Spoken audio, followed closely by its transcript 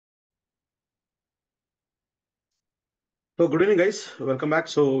So good evening, guys. Welcome back.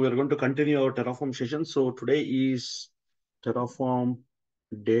 So we're going to continue our Terraform session. So today is Terraform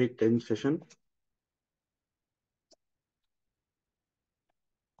Day 10 session.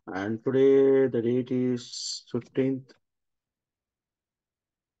 And today the date is 15th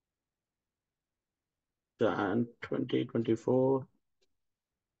Jan 2024.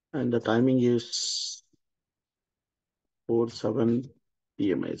 And the timing is 4:07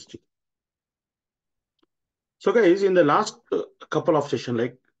 p.m. IST. So guys, in the last couple of sessions,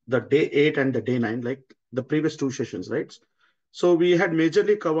 like the day 8 and the day 9, like the previous two sessions, right? So we had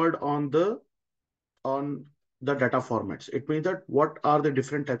majorly covered on the data formats. It means that what are the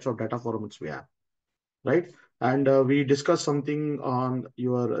different types of data formats we have, right? And we discussed something on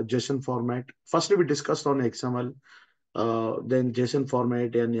your JSON format. Firstly, we discussed on XML, then JSON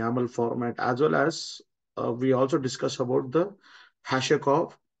format and YAML format, as well as we also discussed about the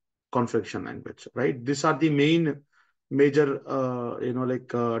HashiCorp configuration language, right? These are the major,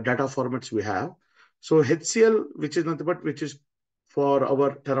 data formats we have. So HCL, which is nothing but which is for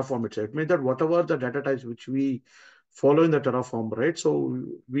our Terraform itself. It means that whatever the data types which we follow in the Terraform, right? So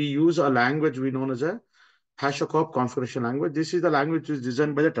we use a language we known as a HashiCorp configuration language. This is the language which is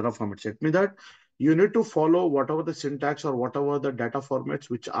designed by the Terraform itself. It means that you need to follow whatever the syntax or whatever the data formats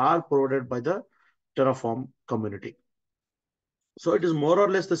which are provided by the Terraform community. So it is more or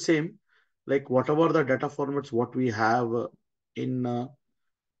less the same, like whatever the data formats what we have in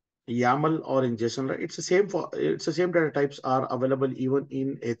YAML or in JSON, right? It's the same data types are available even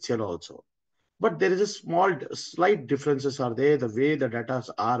in HCL also. But there is a slight differences are there, the way the data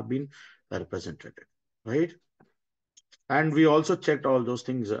are being represented, right? And we also checked all those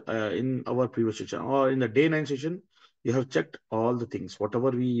things in our previous session or in the day 9 session. You have checked all the things,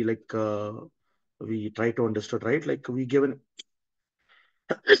 whatever we try to understand, right? Like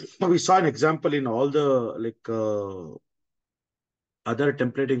we saw an example in all the other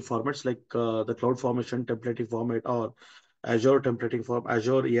templating formats like the CloudFormation templating format or Azure templating form,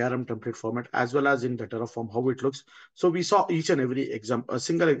 Azure ARM template format, as well as in the Terraform, how it looks. So we saw each and every example,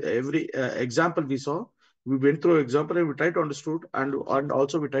 every example we saw. We went through example and we tried to understood and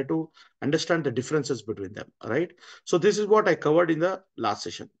also we try to understand the differences between them, right? So this is what I covered in the last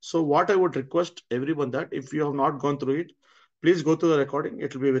session. So what I would request everyone that if you have not gone through it, please go to the recording.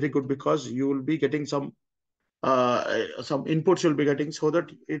 It will be very good because you will be getting some inputs you'll be getting so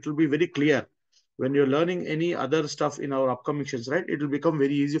that it will be very clear when you're learning any other stuff in our upcoming sessions, right? It will become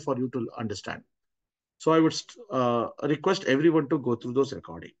very easy for you to understand. So I would request everyone to go through those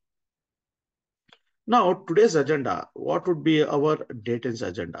recording. Now, today's agenda, what would be our day 10's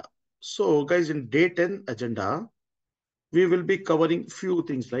agenda? So guys, in day 10 agenda, we will be covering few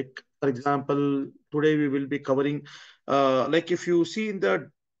things like, for example, today we will be covering, like if you see in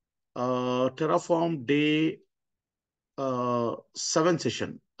the Terraform day 7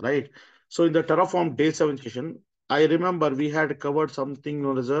 session, right? So in the Terraform day 7 session, I remember we had covered something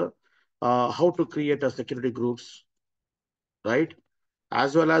known as a how to create a security groups, right?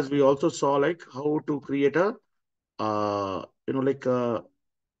 As well as we also saw like how to create a like a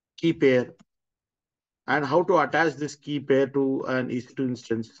key pair and how to attach this key pair to an EC2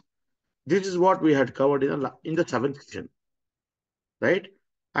 instance. This is what we had covered in the 7th session, right?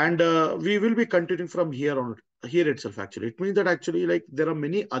 And we will be continuing from here on here itself. Actually, it means that actually like there are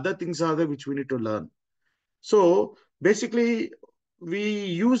many other things are there which we need to learn. So basically, we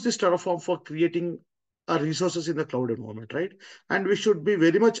use this Terraform for creating resources in the cloud environment, right? And we should be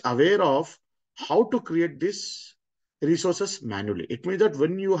very much aware of how to create these resources manually. It means that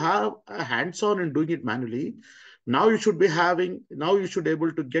when you have a hands-on in doing it manually, now you should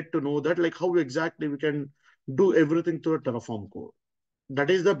able to get to know that like how exactly we can do everything through a Terraform code. That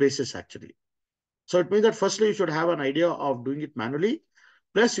is the basis actually. So it means that firstly, you should have an idea of doing it manually.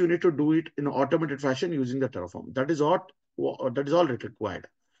 Plus, you need to do it in an automated fashion using the Terraform. That is all required.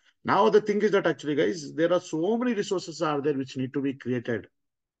 Now, the thing is that actually, guys, there are so many resources are there which need to be created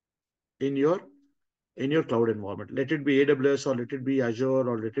in your cloud environment. Let it be AWS or let it be Azure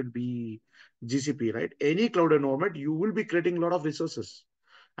or let it be GCP, right? Any cloud environment, you will be creating a lot of resources.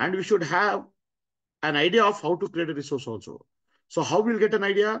 And we should have an idea of how to create a resource also. So how we'll get an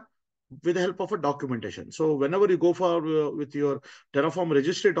idea? With the help of a documentation. So whenever you go for with your Terraform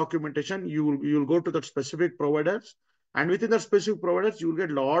registry documentation, you will go to the specific providers, and within the specific providers, you will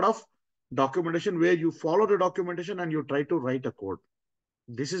get a lot of documentation where you follow the documentation and you try to write a code.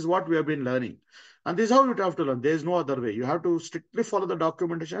 This is what we have been learning, and this is how you have to learn. There is no other way. You have to strictly follow the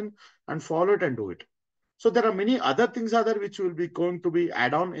documentation and follow it and do it. So there are many other things other which will be going to be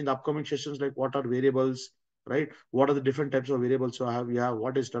add on in the upcoming sessions, like what are variables, right? What are the different types of variables you have? You have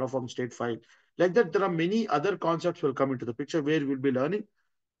what is Terraform state file? Like that, there are many other concepts will come into the picture where we'll be learning,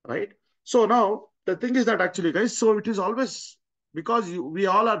 right? So now the thing is that actually, guys, so it is always because we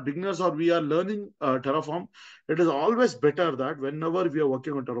all are beginners or we are learning Terraform. It is always better that whenever we are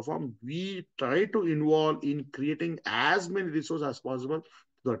working on Terraform, we try to involve in creating as many resources as possible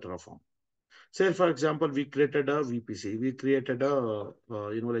to the Terraform. Say, for example, we created a VPC, we created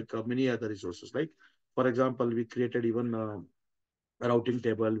many other resources. Like, for example, we created even a routing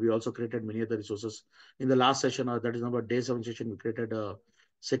table. We also created many other resources. In the last session, or that is number day 7 session, we created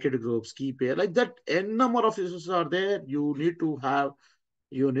security groups, key pair, like that. N number of resources are there. You need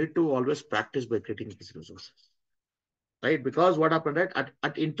to always practice by creating these resources, right? Because what happened, right?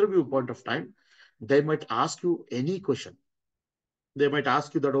 At interview point of time, they might ask you any question. They might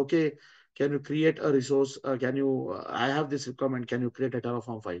ask you that, okay, can you create a resource? I have this requirement. Can you create a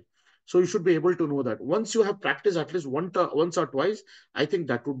Terraform file? So you should be able to know that. Once you have practiced at least once or twice, I think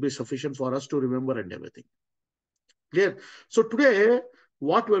that would be sufficient for us to remember and everything. Clear? So today,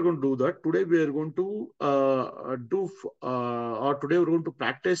 what we're going to do that today we are going to or today we're going to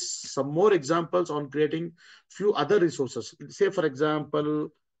practice some more examples on creating few other resources. Uh, Say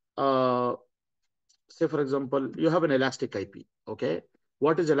for example, you have an elastic IP. Okay.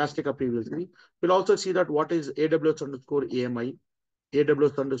 What is elastic IP? We'll also see that what is AWS underscore AMI,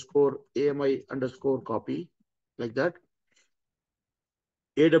 AWS underscore AMI underscore copy, like that.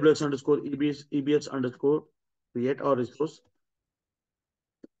 AWS underscore EBS underscore create or resource.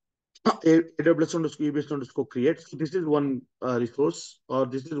 AWS underscore EBS underscore create. So this is one resource, or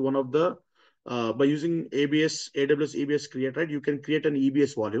this is one of the by using AWS EBS create, right? You can create an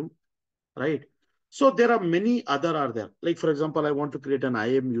EBS volume, right? So there are many other are there. Like for example, I want to create an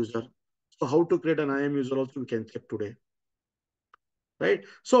IAM user. So how to create an IAM user also we can check today, right?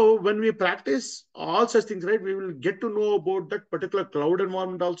 So when we practice all such things, right, we will get to know about that particular cloud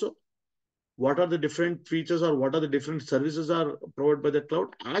environment also. What are the different features or what are the different services are provided by the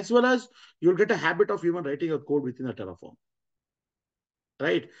cloud, as well as you'll get a habit of even writing a code within a Terraform,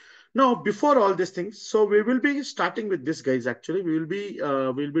 right? Now, before all these things, so we will be starting with this, guys. Actually, we'll be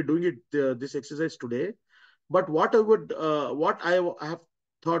doing it this exercise today. But what I have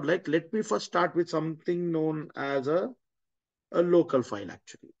thought, like, let me first start with something known as a local file,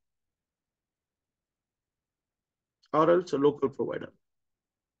 actually, or else a local provider.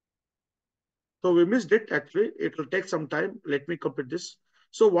 So we missed it, actually. It will take some time. Let me complete this.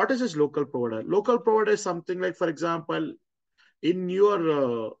 So what is this local provider? Local provider is something like, for example, in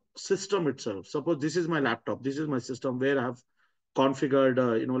your system itself. Suppose this is my laptop. This is my system where I have configured,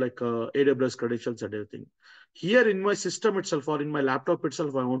 AWS credentials and everything. Here in my system itself or in my laptop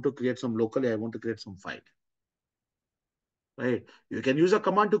itself, I want to create some locally. I want to create some file. Right? You can use a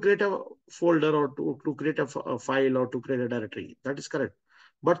command to create a folder or to create a file or to create a directory. That is correct.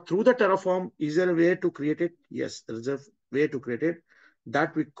 But through the Terraform, is there a way to create it? Yes, there is a way to create it.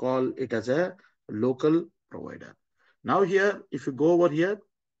 That we call it as a local provider. Now here, if you go over here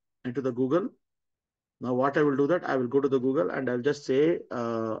into the Google, now what I will do that, I will go to the Google and I'll just say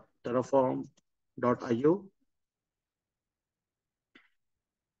terraform.io.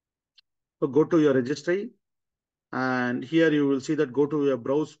 So go to your registry. And here you will see that go to your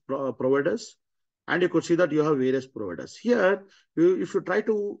browse providers, and you could see that you have various providers. Here, if you try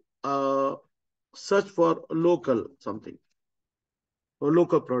to search for local something or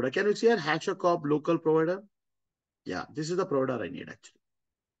local provider, can you see a HashiCorp local provider? Yeah, this is the provider I need actually.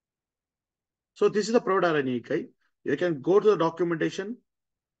 So this is the provider I need, guy. You can go to the documentation.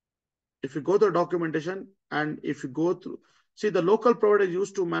 If you go to the documentation and if you go through, see the local provider is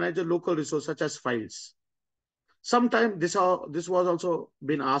used to manage a local resource such as files. Sometimes this was also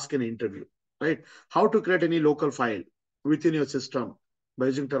been asked in interview, right? How to create any local file within your system by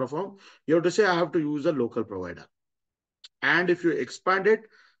using Terraform. You have to say, I have to use a local provider. And if you expand it,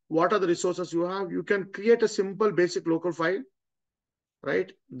 what are the resources you have? You can create a simple basic local file,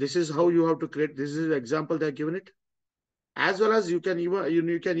 right? This is how you have to create. This is the example they are given it. As well as you can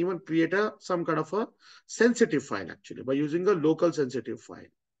even create some kind of a sensitive file actually by using a local sensitive file.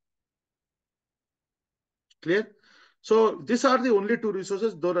 Clear? So these are the only two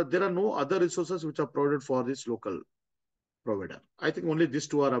resources. There are no other resources which are provided for this local provider. I think only these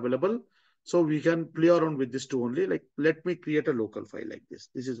two are available. So we can play around with these two only. Like, let me create a local file like this.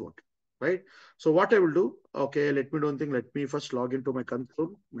 This is what, right? So what I will do, okay, let me do one thing. Let me first log into my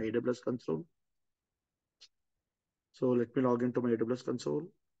console, my AWS console. So let me log into my AWS console.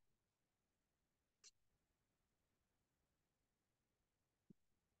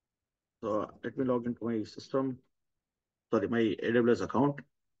 So let me log into my system, sorry, my AWS account.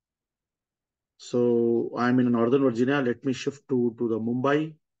 So I'm in Northern Virginia. Let me shift to the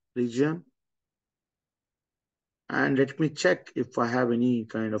Mumbai region. And let me check if I have any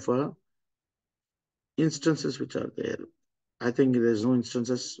kind of instances which are there. I think there's no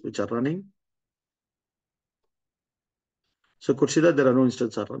instances which are running. So could see that there are no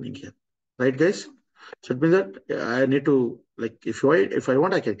instances are running here. Right, guys? So it means that I need to, like, if I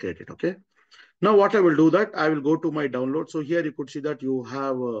want, I can create it. Okay. Now what I will do that, I will go to my download. So here you could see that you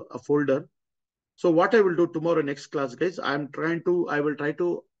have a folder. So what I will do tomorrow next class, guys, I will try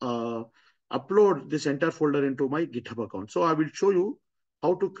to upload this entire folder into my GitHub account. So I will show you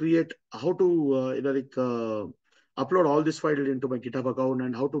how to upload all this file into my GitHub account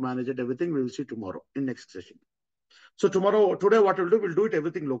and how to manage it. Everything we will see tomorrow in next session. So today, what we'll do it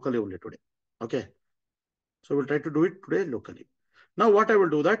everything locally only today. Okay. So we'll try to do it today locally. Now what I will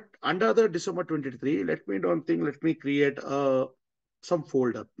do that under the December 23, let me create some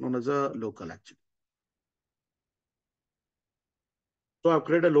folder known as a local actually. So I've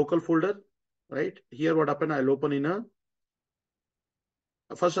created a local folder, right? Here what happened, I'll open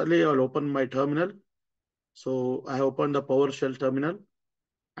I'll open my terminal. So I open the PowerShell terminal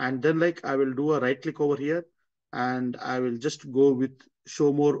and then like I will do a right click over here and I will just go with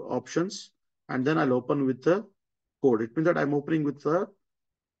show more options and then I'll open with the code. It means that I'm opening with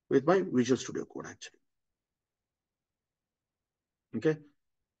my Visual Studio Code actually. Okay.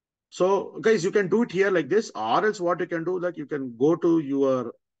 So guys, you can do it here like this, or else what you can do, like you can go to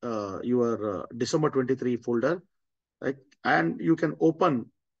your December 23 folder, right? And you can open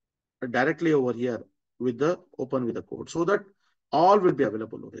directly over here with the code so that all will be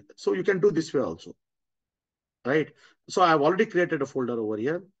available over here. So you can do this way also, right? So I've already created a folder over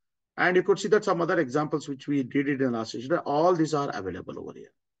here and you could see that some other examples which we did it in last session, all these are available over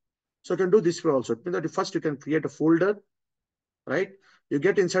here. So you can do this way also. It means that first you can create a folder, right? You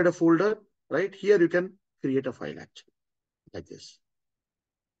get inside a folder, right? Here you can create a file actually like this.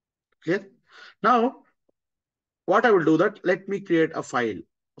 Clear? Now, what I will do that, let me create a file.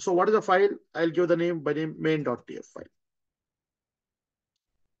 So what is the file? I'll give the name by name main.tf file.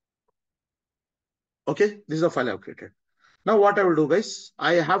 Okay, this is the file I've created. Now what I will do, guys,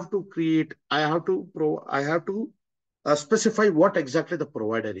 I have to specify what exactly the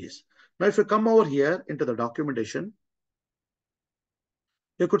provider is. Now, if you come over here into the documentation,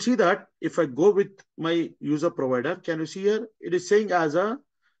 you could see that if I go with my user provider, can you see here? It is saying as a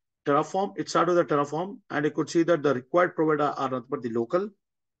Terraform. It started with the Terraform, and you could see that the required provider are not but the local.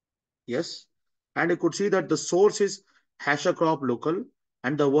 Yes, and you could see that the source is HashiCorp local,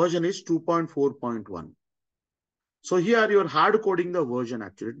 and the version is 2.4.1. So here you're hard coding the version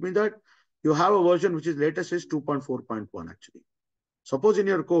actually. It means that you have a version which is latest is 2.4.1 actually. Suppose in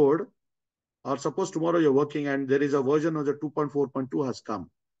your code, or suppose tomorrow you're working and there is a version of the 2.4.2 has come.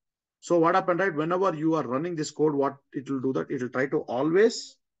 So what happened, right? Whenever you are running this code, what it will do that it will try to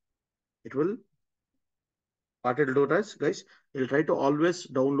always, it will, what it will do is, guys, it will try to always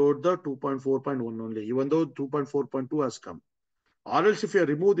download the 2.4.1 only, even though 2.4.2 has come. Or else if you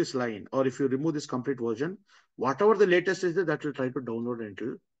remove this line or if you remove this complete version, whatever the latest is there, that will try to download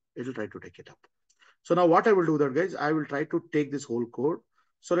until it will try to take it up. So now what I will do that, guys, I will try to take this whole code.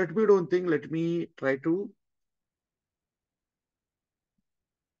 So let me do one thing. Let me try to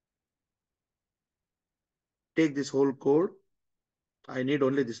take this whole code. I need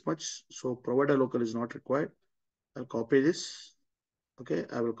only this much. So provider local is not required. I'll copy this. Okay,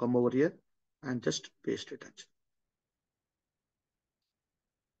 I will come over here and just paste it actually.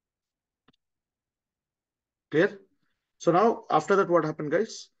 Clear? So now after that, what happened,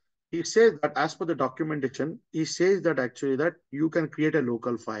 guys? He says that as per the documentation, he says that actually that you can create a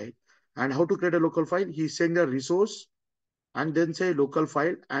local file. And how to create a local file? He's saying the resource and then say local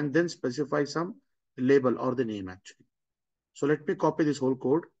file and then specify some label or the name actually. So let me copy this whole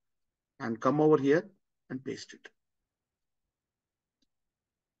code and come over here and paste it.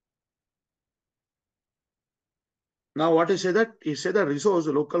 Now what he say that? He said the resource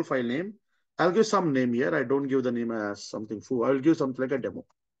local file name. I'll give some name here. I don't give the name as something full. I'll give something like a demo.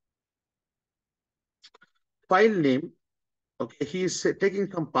 File name. Okay, he is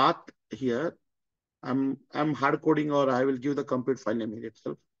taking some path here. I'm hard coding or I will give the complete file name here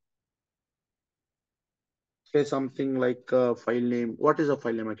itself. Say something like file name. What is a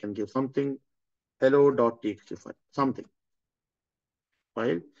file name I can give? Something hello.txt file. Something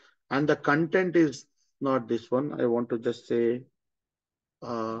file. And the content is not this one. I want to just say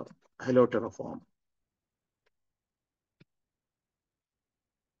hello Terraform.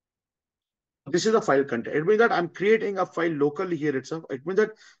 This is the file content. It means that I'm creating a file locally here itself. It means that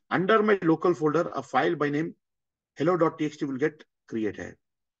under my local folder, a file by name hello.txt will get created.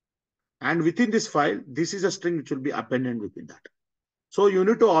 And within this file, this is a string which will be appended within that. So you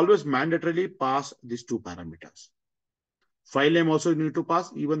need to always mandatorily pass these two parameters. File name also you need to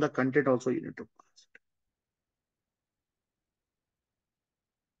pass, even the content also you need to pass.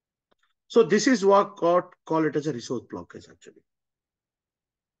 So this is what call it as a resource block is actually.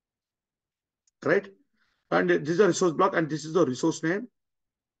 Right? And this is a resource block and this is the resource name.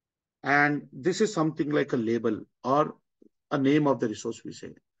 And this is something like a label or a name of the resource we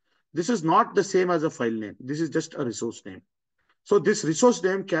say. This is not the same as a file name. This is just a resource name. So this resource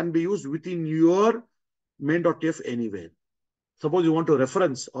name can be used within your main.tf anywhere. Suppose you want to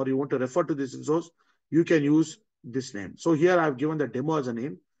reference or you want to refer to this resource, you can use this name. So here I've given the demo as a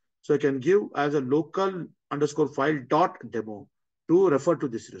name. So I can give as a local underscore file dot demo to refer to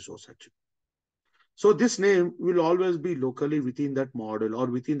this resource actually. So this name will always be locally within that model or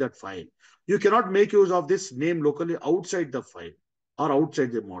within that file. You cannot make use of this name locally outside the file or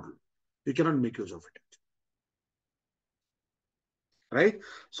outside the model. You cannot make use of it. Right?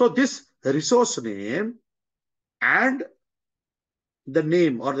 So this resource name and the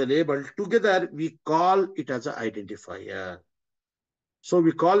name or the label together, we call it as an identifier. So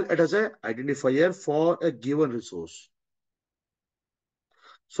we call it as an identifier for a given resource.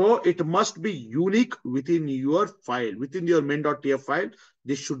 So it must be unique within your file, within your main.tf file.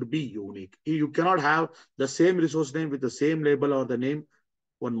 This should be unique. You cannot have the same resource name with the same label or the name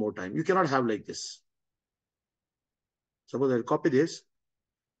one more time. You cannot have like this. Suppose I'll copy this.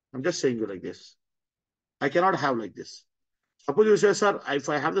 I'm just saying you like this. I cannot have like this. Suppose you say, sir, if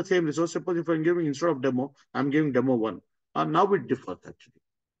I have the same resource, suppose if I'm giving instead of demo, I'm giving demo one. Now it differs actually.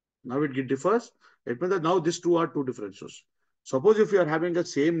 Now it differs. It means that now these two are two different resources. Suppose if you are having the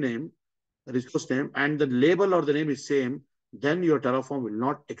same name, resource name, and the label or the name is same, then your Terraform will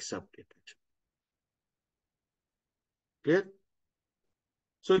not accept it. Clear?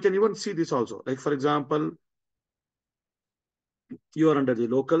 So you can even see this also. Like for example, you are under the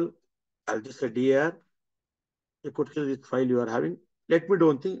local. I'll just say dir. You could see this file you are having. Let me do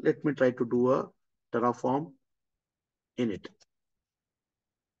one thing. Let me try to do a Terraform init.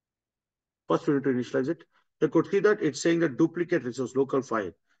 First, we need to initialize it. You could see that it's saying the duplicate resource local file.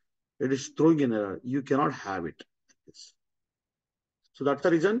 It is throwing an error. You cannot have it. So that's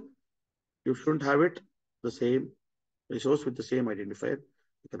the reason you shouldn't have it the same resource with the same identifier.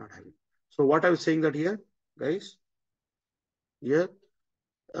 You cannot have it. So what I was saying that here, guys, here,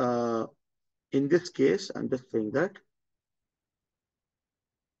 in this case, I'm just saying that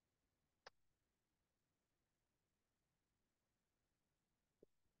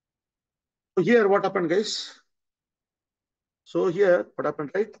so here what happened, guys? So here what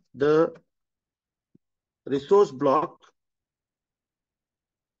happened, right? The resource block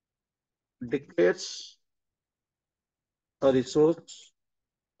declares a resource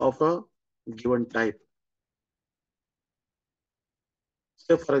of a given type.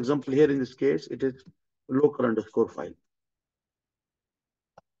 Say, for example, here in this case, it is local underscore file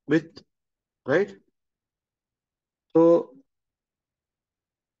with, right? So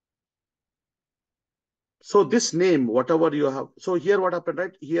this name, whatever you have, so here what happened,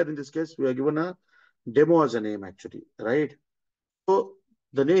 right? Here in this case, we are given a demo as a name actually, right? So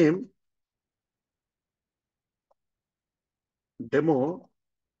the name demo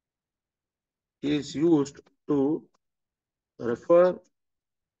is used to refer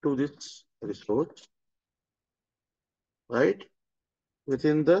to this resource, right?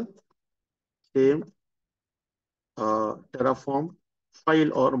 Within the same Terraform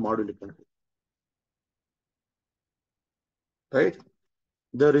file or module, you can say, right?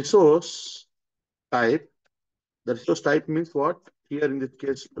 The type, the resource type means what? Here in this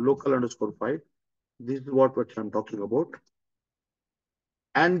case, local underscore file. This is what I'm talking about.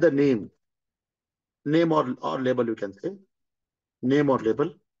 And the name or label, you can say, name or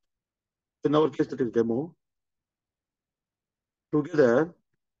label. In our case, it is demo. Together,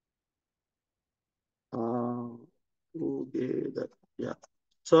 together, yeah,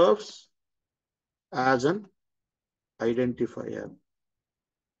 serves as an identifier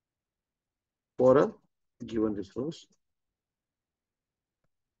for a given resource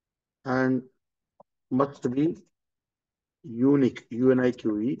and must be unique,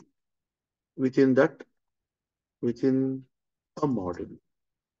 unique, within within a model.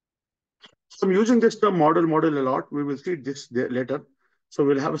 So I'm using this term model a lot. We will see this later. So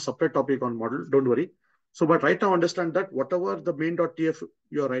we'll have a separate topic on model. Don't worry. So, but right now understand that whatever the main.tf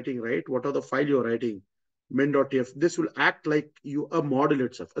you're writing, right? Whatever the file you're writing, main.tf, this will act like a model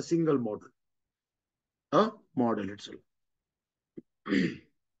itself, a single model, a model itself.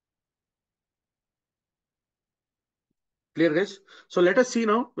 Clear, guys? So let us see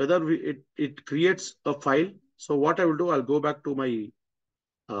now whether it creates a file. So what I will do, I'll go back to my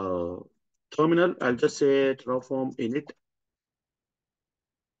uh, terminal. I'll just say Terraform init.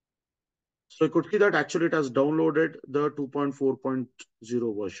 So you could see that actually it has downloaded the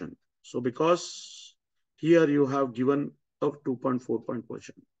 2.4.0 version. So because here you have given a 2.4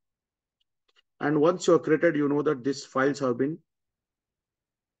 version. And once you are created, you know that these files have been,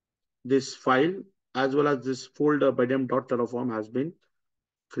 this file as well as this folder by name.terraform has been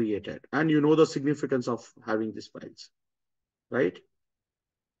created. And you know the significance of having these files, right?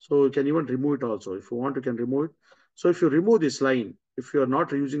 So you can even remove it also. If you want, you can remove it. So if you remove this line, if you are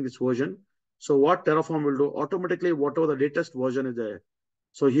not using this version, so what Terraform will do, automatically whatever the latest version is there.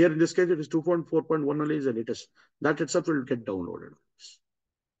 So here in this case, it is 2.4.1 only is the latest. That itself will get downloaded,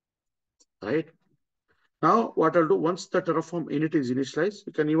 right? Now what I'll do, once the Terraform init is initialized,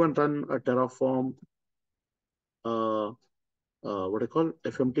 you can even run a Terraform, what do you call,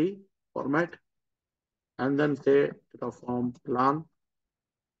 FMT format, and then say Terraform plan,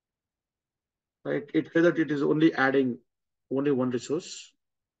 right? It says that it is only adding only one resource,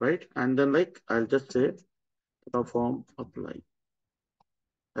 right? And then like I'll just say Terraform apply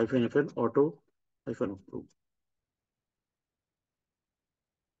 -FN auto -approve.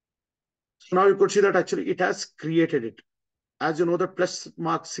 So now you could see that actually it has created it. As you know, the plus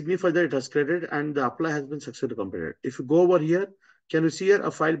mark signifies that it has created and the apply has been successfully completed. If you go over here, can you see here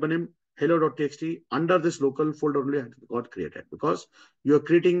a file by name hello.txt under this local folder only got created because you're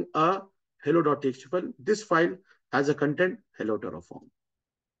creating a hello.txt file. This file has a content hello Terraform.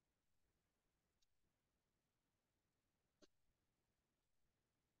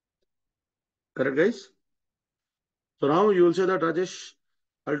 Correct, guys? So now you will say that Rajesh,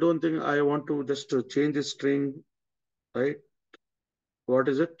 I don't think I want to just change this string, right? What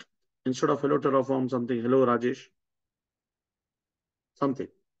is it? Instead of hello Terraform, something hello Rajesh, something.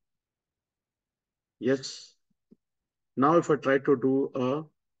 Yes. Now if I try to do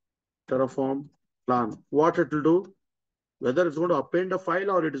a Terraform plan, what it will do, whether it's going to append a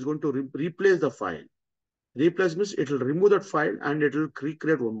file or it is going to replace the file. Replace means it will remove that file and it will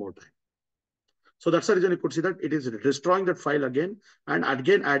recreate one more time. So that's the reason you could see that it is destroying that file again and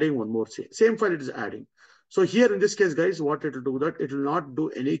again adding one more same file it is adding. So here in this case, guys, what it will do that it will not do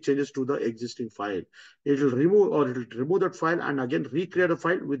any changes to the existing file. It will remove or it will remove that file and again recreate a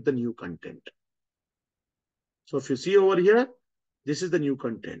file with the new content. So if you see over here, this is the new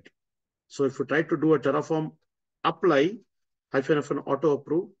content. So if you try to do a Terraform apply -FN auto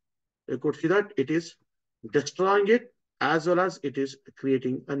approve, you could see that it is destroying it as well as it is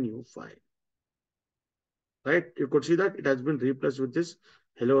creating a new file. Right? You could see that it has been replaced with this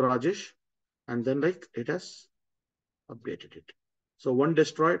hello Rajesh, and then like it has updated it. So one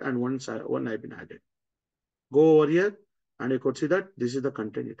destroyed and one have been added. Go over here and you could see that this is the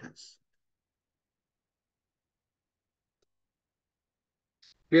content it has.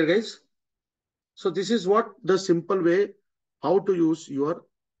 Clear, guys? So this is what the simple way how to use your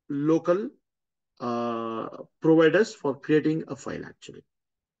local providers for creating a file actually.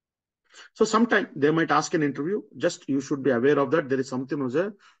 So sometime they might ask an interview. Just you should be aware of that. There is something as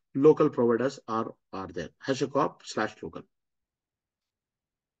a local providers are there. #local.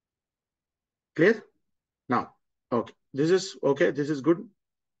 Clear? Now, okay. This is okay. This is good.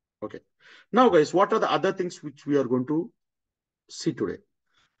 Okay. Now, guys, what are the other things which we are going to see today?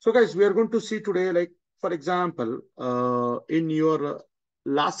 So, guys, we are going to see today, like, for example, in your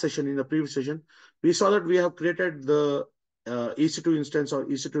last session, in the previous session, we saw that we have created the EC2 instance or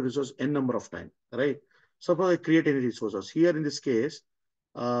EC2 resource n number of time, right? Suppose I create any resources. Here in this case,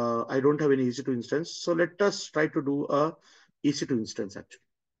 I don't have any EC2 instance. So let us try to do a EC2 instance actually.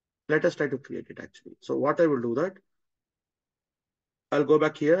 Let us try to create it actually. So what I will do that, I'll go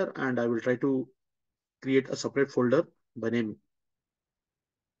back here and I will try to create a separate folder by name,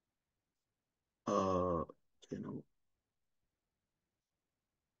 uh, you know,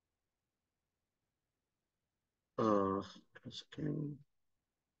 second.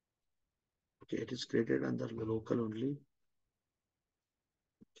 Okay, it is created under the local only.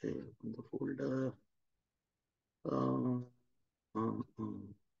 Okay, in the folder. Uh,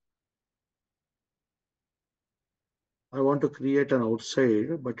 I want to create an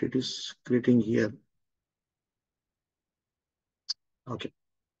outside, but it is creating here. Okay,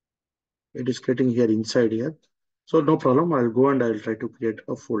 it is creating here inside here. So no problem. I'll go and I'll try to create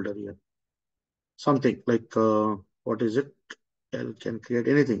a folder here. Something like what is it? I can create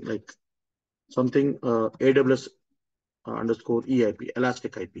anything like something AWS underscore EIP,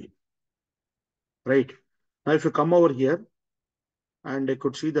 Elastic IP. Right. Now, if you come over here and I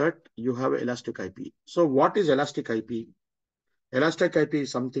could see that you have Elastic IP. So what is Elastic IP? Elastic IP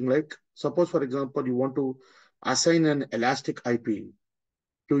is something like, suppose for example, you want to assign an elastic IP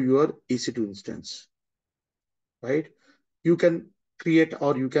to your EC2 instance, right? You can create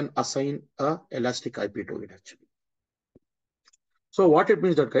or you can assign a elastic IP to it actually. So what it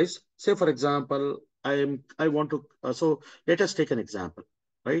means that guys, say for example, I want to, so let us take an example,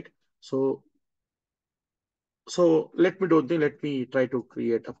 right? So let me do one thing. Let me try to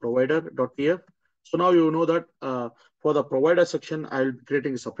create a provider.tf. So now you know that for the provider section, I'll be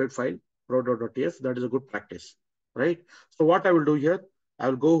creating a separate file, provider.tf. That is a good practice, right? So what I will do here,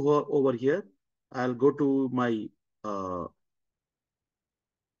 I'll go over here. I'll go to uh,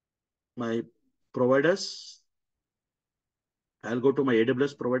 my providers. I'll go to my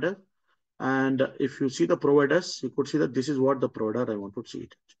AWS provider. And if you see the providers, you could see that this is what the provider I want to see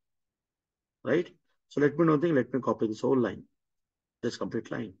it, right? So let me know one thing. Let me copy this whole line, this complete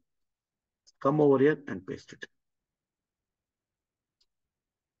line. Come over here and paste it.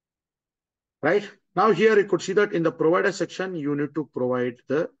 Right now here you could see that in the provider section you need to provide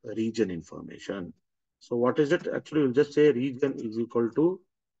the region information. So what is it? Actually we'll just say region is equal to,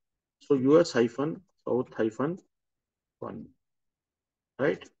 so US hyphen south hyphen 1,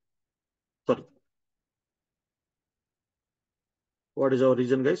 right? Sorry, what is our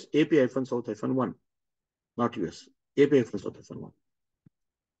region guys? AP hyphen south hyphen 1, not US. AP hyphen south hyphen 1.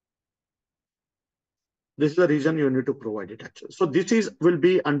 This is the region you need to provide it actually. So this is will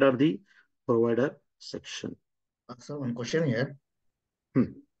be under the provider section. So one question here.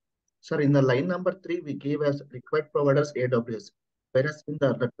 Hmm. Sir, in the line number 3, we gave as required providers AWS, whereas in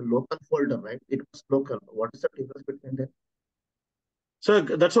the local folder, right, it was local. What is the difference between them? So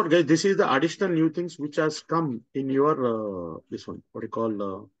that's what guys, this is the additional new things which has come in your this one, what you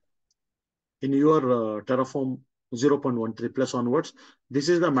call in your Terraform 0.13 plus onwards. This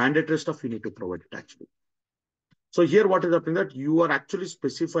is the mandatory stuff you need to provide it actually. So here what is happening that you are actually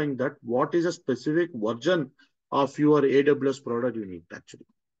specifying that what is a specific version of your AWS product you need actually.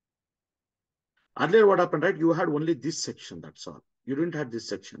 Earlier what happened, right? You had only this section, that's all. You didn't have this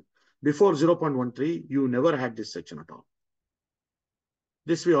section. Before 0.13, you never had this section at all.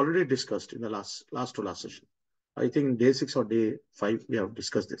 This we already discussed in the last to last session. I think day 6 or day 5, we have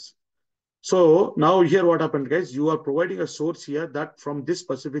discussed this. So now here what happened, guys, you are providing a source here that from this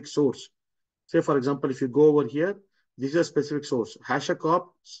specific source, say for example, if you go over here, this is a specific source,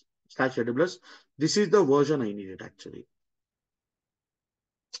 HashiCorp/AWS. This is the version I needed actually.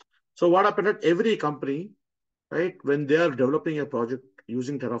 So what happened at every company, right, when they are developing a project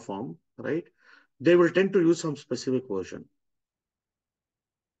using Terraform, right, they will tend to use some specific version.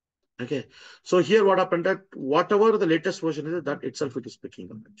 Okay. So here what happened that whatever the latest version is, that itself it is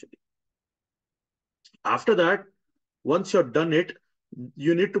picking up actually. After that, once you're done it,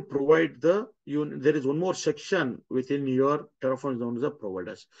 you need to provide there is one more section within your Terraform known as the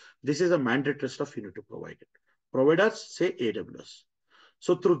providers. This is a mandatory stuff you need to provide it. Providers, say AWS.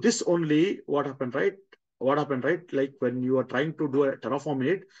 So through this only, what happened, right? What happened, right? Like when you are trying to do a Terraform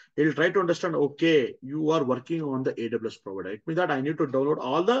it will try to understand, okay, you are working on the AWS provider. It means that I need to download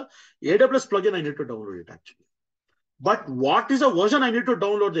all the AWS plugin, I need to download it actually. But what is the version I need to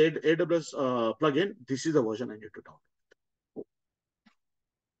download the AWS plugin? This is the version I need to download.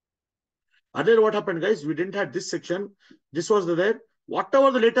 Earlier, what happened, guys? We didn't have this section. This was there.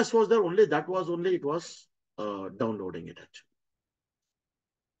 Whatever the latest was there, only that was only it was downloading it actually.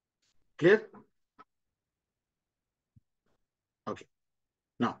 Clear? Okay.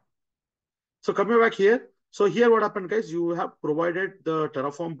 Now, so coming back here. So here what happened, guys? You have provided the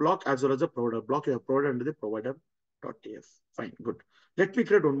Terraform block as well as the provider block. You have provided under the provider.tf. Fine, good. Let me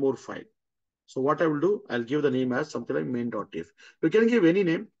create one more file. So what I will do, I'll give the name as something like main.tf. You can give any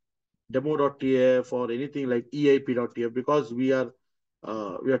name, demo.tf or anything like eip.tf, because we are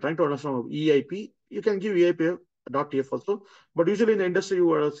trying to understand EIP. You can give eip.tf also, but usually in the industry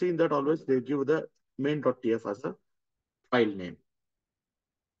you are seeing that always they give the main.tf as a file name.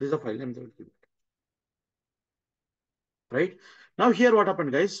 This is a file name they will give it. Right now here what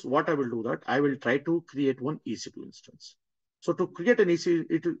happened, guys, what I will do that I will try to create one EC2 instance. So to create an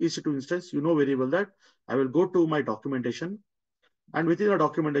EC2 instance, you know very well that I will go to my documentation. And within the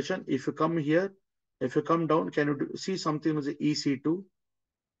documentation, if you come here, if you come down, can you see something as EC2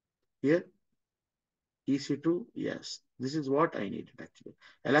 here? EC2, yes, this is what I needed actually.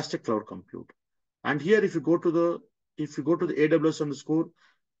 Elastic Cloud Compute. And here, if you go to the AWS underscore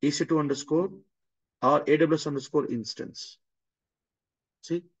EC2 underscore or AWS underscore instance,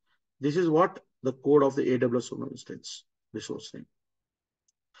 see, this is what the code of the AWS instance resource name.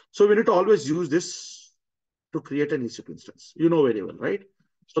 So we need to always use this to create an EC2 instance. You know very well, right?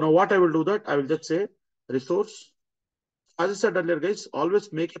 So now what I will do that, I will just say resource As I said earlier, guys,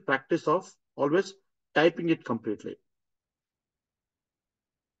 always make a practice of always typing it completely.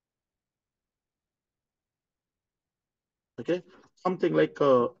 Okay, something like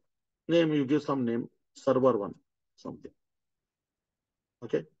name, you give some name, server one, something.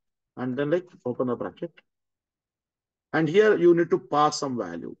 Okay, and then like open the bracket. And here you need to pass some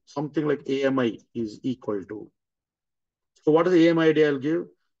value, something like AMI is equal to. So what is the AMI ID I'll give?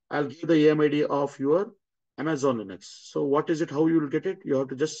 I'll give the AMI ID of your Amazon Linux. So what is it? How you will get it? You have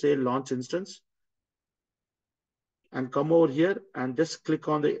to just say launch instance and come over here and just click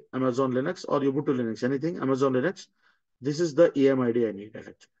on the Amazon Linux or Ubuntu Linux, anything, Amazon Linux. This is the AMI ID I need.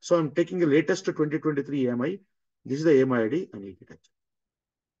 Actually. So I'm taking the latest 2023 AMI. This is the AMI ID I need it. Actually.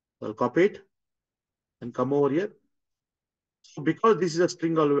 I'll copy it and come over here. So because this is a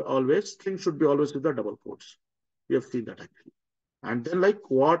string always, string should be always with the double quotes. We have seen that actually. And then like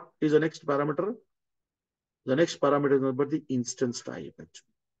what is the next parameter? The next parameter is about the instance type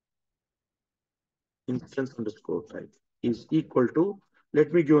actually. Instance underscore type is equal to,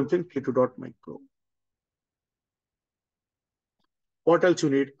 let me give one thing, t2.micro. What else you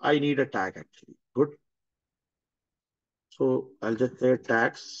need? I need a tag actually. Good. So I'll just say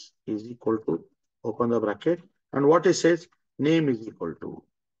tags is equal to, open the bracket. And what it says, name is equal to.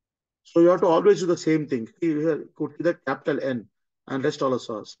 So you have to always do the same thing. Here, could see that capital N and rest all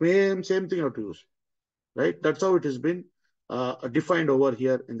also. Same thing you have to use. Right? That's how it has been defined over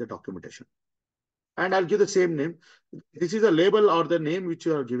here in the documentation. And I'll give the same name. This is a label or the name which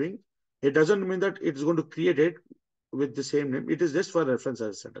you are giving. It doesn't mean that it's going to create it with the same name. It is just for reference, as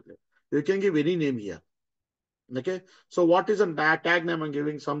I said earlier. You can give any name here. Okay. So what is a tag name I'm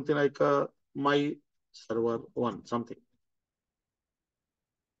giving? Something like my server one, something.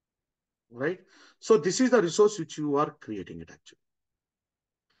 Right. So this is the resource which you are creating it actually.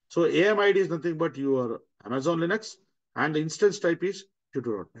 So AMID is nothing but your Amazon Linux and the instance type is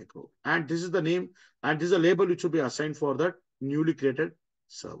tutor.micro. And this is the name and this is a label which will be assigned for that newly created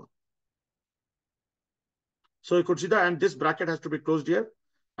server. So you could see that, and this bracket has to be closed here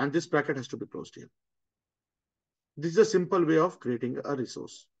and this bracket has to be closed here. This is a simple way of creating a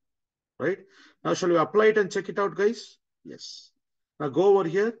resource, right? Now, shall we apply it and check it out, guys? Yes. Now go over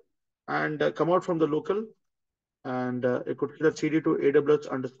here and come out from the local and you could see the cd to AWS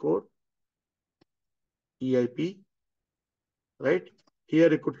underscore EIP, right?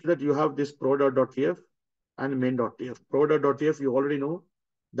 Here you could see that you have this provider.tf and main.tf. Provider.tf, you already know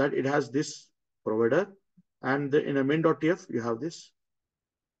that it has this provider and in a main.tf, you have this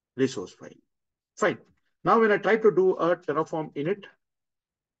resource file. Fine. Now, when I try to do a Terraform init,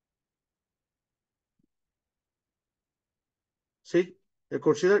 see, you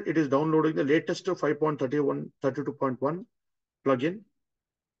could see that it is downloading the latest 5.31, 32.1 plugin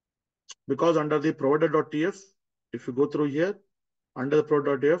because under the provider.tf, if you go through here, under the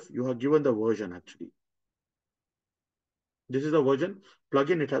provider.tf, you have given the version actually. This is the version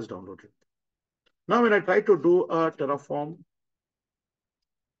plugin it has downloaded. Now, when I try to do a Terraform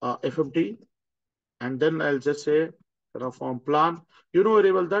FMT, and then I'll just say Terraform plan, you know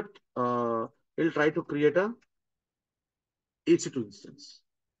very well that it'll try to create a EC2 instance,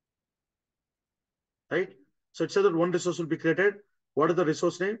 right? So it says that one resource will be created. What is the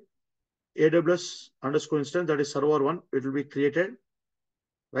resource name? AWS underscore instance, that is server one. It will be created,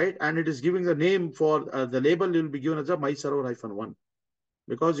 right? And it is giving the name for the label will be given as a my server -1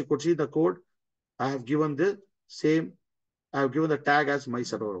 because you could see the code. I have given the same. I have given the tag as my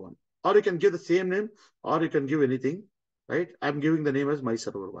server one, or you can give the same name, or you can give anything, right? I'm giving the name as my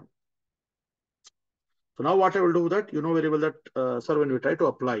server one. So now what I will do that, you know very well that, sir, when we try to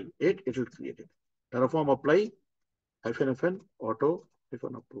apply it, it will create it. Terraform apply -FN auto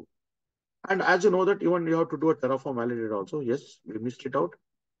 -approve. And as you know that even you have to do a Terraform validate also. Yes, we missed it out.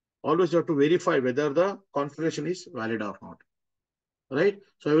 Always you have to verify whether the configuration is valid or not. Right?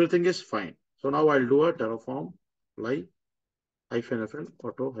 So everything is fine. So now I'll do a Terraform apply -FN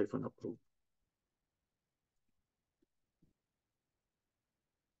auto -approve.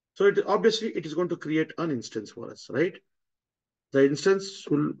 So it obviously it is going to create an instance for us, right? The instance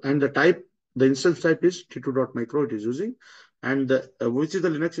will and the instance type is t2.micro it is using, and which is the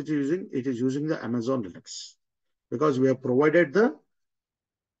Linux it is using? It is using the Amazon Linux because we have provided the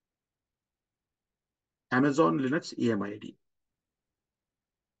Amazon Linux EMI ID.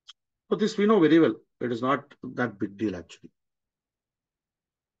 So this we know very well. It is not that big deal actually,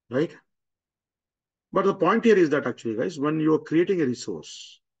 right? But the point here is that actually, guys, when you are creating a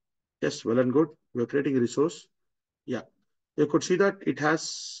resource, yes, well and good, we are creating a resource. Yeah, you could see that it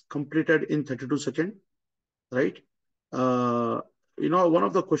has completed in 32 seconds, right? Uh, one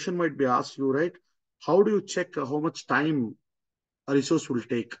of the question might be asked you, right? how do you check how much time a resource will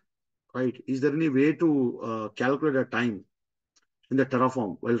take, right? Is there any way to calculate a time in the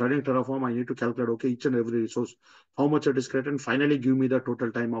Terraform? While running Terraform, I need to calculate, okay, each and every resource, how much it is created, and finally give me the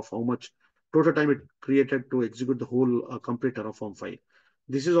total time of how much total time it created to execute the whole complete Terraform file.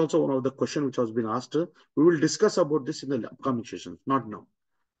 This is also one of the question which has been asked. We will discuss about this in the upcoming sessions, not now.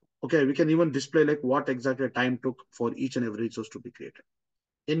 Okay, we can even display like what exactly time took for each and every resource to be created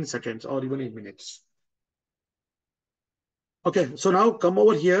in seconds or even in minutes. Okay, so now come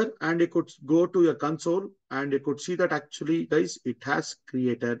over here and you could go to your console and you could see that actually, guys, it has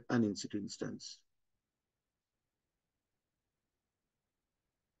created an in-situ instance.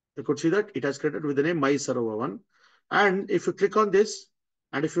 You could see that it has created with the name my server one. And if you click on this,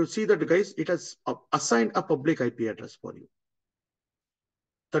 and if you see that, guys, it has assigned a public IP address for you.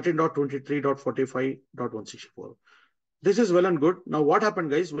 13.23.45.164. This is well and good. Now, what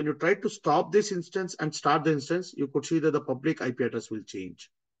happened, guys? When you try to stop this instance and start the instance, you could see that the public IP address will change,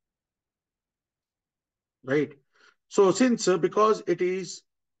 right? So since because it is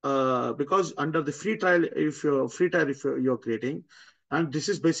because under the free trial, if you're creating, and this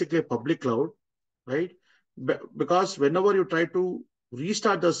is basically a public cloud, right? Because whenever you try to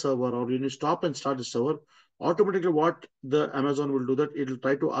restart the server or when you stop and start the server, automatically what the Amazon will do that it will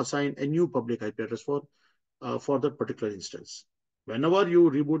try to assign a new public IP address for that particular instance. Whenever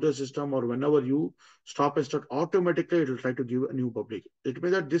you reboot the system or whenever you stop and start, automatically it will try to give a new public. It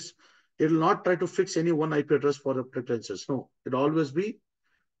means that it will not try to fix any one IP address for a particular instance. No, it always be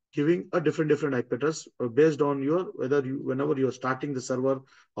giving a different IP address based on your whenever you're starting the server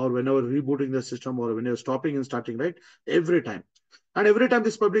or whenever rebooting the system or when you're stopping and starting, right? Every time. And every time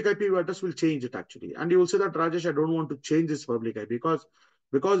this public IP address will change it actually. And you will say that, Rajesh, I don't want to change this public IP because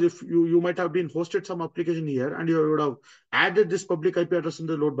if you might have been hosted some application here and you would have added this public IP address in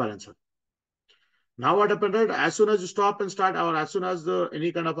the load balancer. Now what happened, right? As soon as you stop and start, or as soon as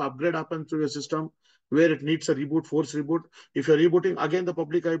any kind of upgrade happens to your system where it needs a reboot, force reboot, if you're rebooting, again, the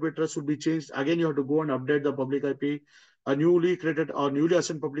public IP address would be changed. Again, you have to go and update the public IP. A newly created or newly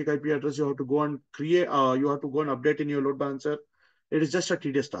assigned public IP address, you have to go and create, you have to go and update in your load balancer. It is just a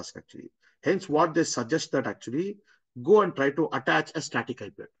tedious task, actually. Hence, what they suggest that actually go and try to attach a static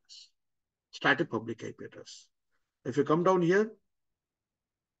IP address, static public IP address. If you come down here,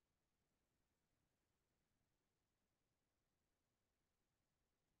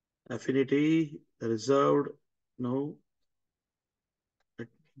 affinity, reserved, no. Let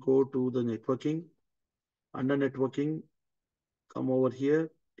me go to the networking. Under networking, come over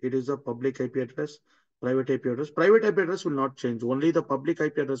here. It is a public IP address, private IP address. Private IP address will not change. Only the public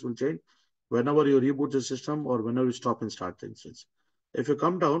IP address will change whenever you reboot the system or whenever you stop and start the instance. If you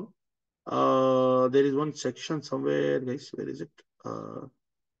come down, there is one section somewhere, guys. Where is it?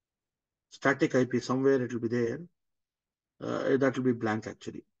 Static IP. Somewhere it will be there. That will be blank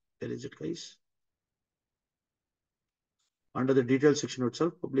actually. Where is it, guys? Under the details section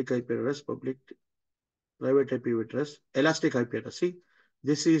itself, public IP address, public private IP address, elastic IP address. See,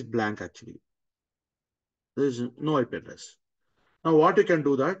 this is blank actually. There is no IP address. Now, what you can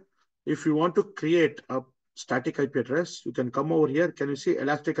do that if you want to create a static IP address, you can come over here. Can you see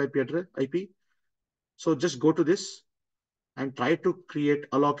elastic IP address IP? So just go to this and try to create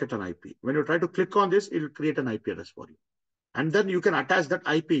allocate an IP. When you try to click on this, it will create an IP address for you, and then you can attach that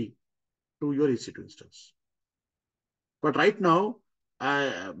IP to your EC2 instance. But right now,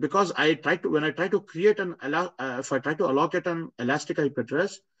 because when I try to create if I try to allocate an elastic IP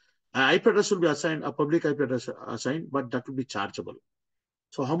address, IP address will be assigned, a public IP address assigned, but that will be chargeable.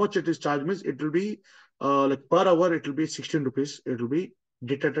 So how much it is charged means it will be like per hour, it will be 16 rupees. It will be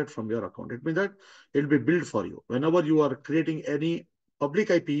deducted from your account. It means that it will be billed for you. Whenever you are creating any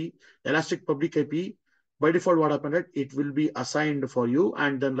public IP, elastic public IP, by default, what happened, right? It will be assigned for you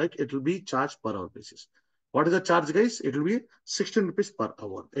and then like it will be charged per hour basis. What is the charge, guys? It will be 16 rupees per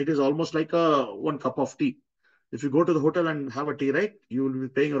hour. It is almost like one cup of tea. If you go to the hotel and have a tea, right, you will be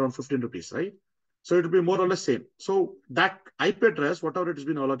paying around 15 rupees, right? So it will be more or less same. So that IP address, whatever it has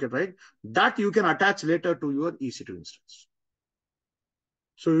been allocated, right, that you can attach later to your EC2 instance.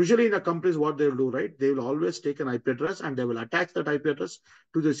 So usually in the companies, what they will do, right, they will always take an IP address and they will attach that IP address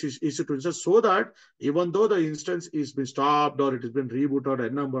to the EC2 instance so that even though the instance is been stopped or it has been rebooted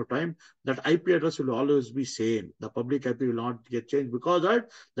a number of times, that IP address will always be same. The public IP will not get changed because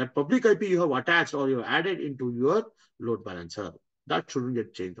that public IP you have attached or you have added into your load balancer. That shouldn't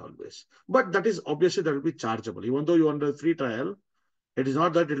get changed always. But that is obviously that will be chargeable. Even though you are under free trial, it is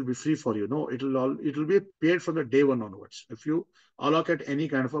not that it will be free for you. No, it will be paid from the day one onwards if you allocate any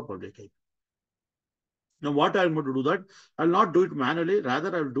kind of a public IP. Now, what I'm going to do that, I'll not do it manually.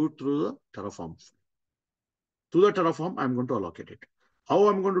 Rather, I'll do it through the Terraform. To the Terraform, I'm going to allocate it. How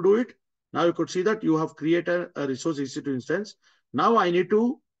I'm going to do it? Now you could see that you have created a resource EC2 instance. Now I need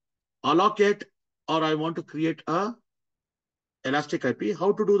to allocate, or I want to create a elastic IP.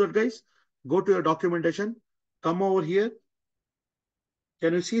 How to do that, guys? Go to your documentation, come over here.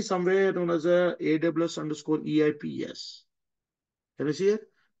 Can you see somewhere known as a AWS underscore EIP? Yes. Can you see it?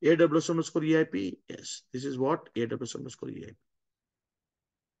 AWS underscore EIP? Yes. This is what AWS underscore EIP.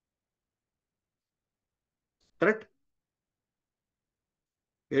 Correct?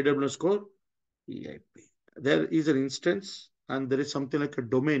 AWS underscore EIP. There is an instance and there is something like a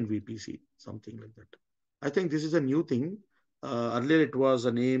domain VPC, something like that. I think this is a new thing. Earlier it was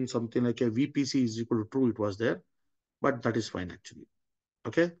a name, something like a VPC is equal to true. It was there, but that is fine actually.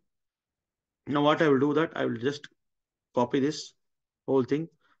 Okay. Now what I will do that I will just copy this whole thing,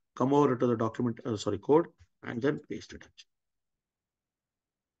 come over to the document, code, and then paste it. Actually.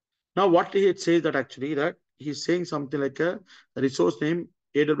 Now what it says that actually that he's saying something like a resource name,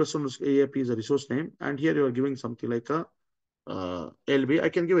 AWS AIP is a resource name, and here you are giving something like a LB. I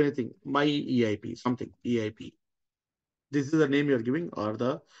can give anything, my EIP, something EIP. This is the name you are giving or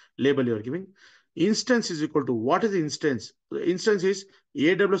the label you are giving. Instance is equal to, what is the instance? The instance is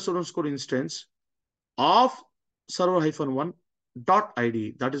AWS underscore instance of server-1 dot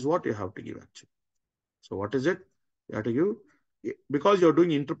ID. That is what you have to give actually. So what is it? You have to give, because you're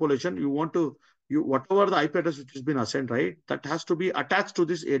doing interpolation, you want to, whatever the IP address which has been assigned, right? That has to be attached to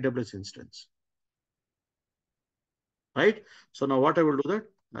this AWS instance. Right? So now what I will do that,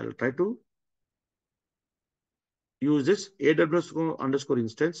 I will try to use this AWS underscore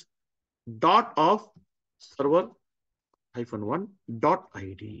instance dot of server-1 dot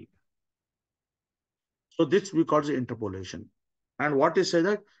ID. So this we call the interpolation. And what is say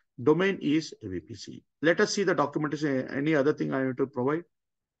that domain is VPC. Let us see the documentation. Any other thing I need to provide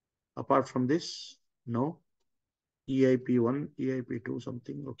apart from this? No. EIP1, EIP2,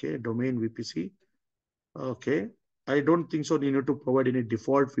 something. Okay. Domain VPC. Okay. I don't think so. You need to provide any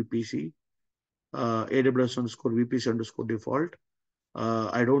default VPC. AWS underscore VPC underscore default.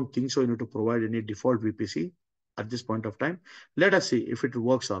 I don't think so. You need to provide any default VPC at this point of time. Let us see if it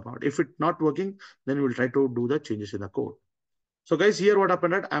works or not. If it's not working, then we'll try to do the changes in the code. So guys, here what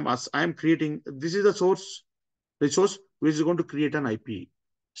happened at I'm creating, this is the source resource which is going to create an IP,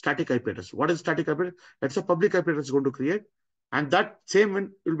 static IP address. What is static IP address? That's a public IP address going to create, and that same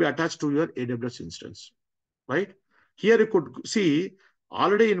one will be attached to your AWS instance, right? Here you could see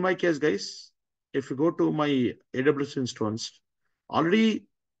already in my case, guys, if you go to my AWS instance, already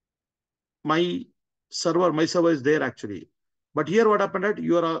my server is there actually. But here what happened at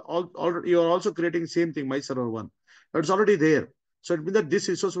you are you are also creating same thing, my server 1. It's already there. So it means that this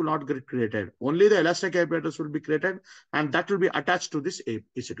resource will not get created. Only the elastic IP address will be created, and that will be attached to this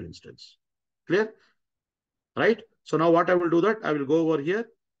EC2 instance. Clear? Right? So now what I will do that, I will go over here.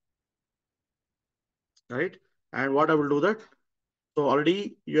 Right? And what I will do that. So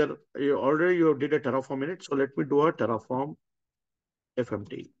already you did a Terraform in it. So let me do a Terraform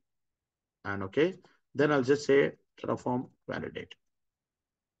FMT. And okay, then I'll just say Terraform validate.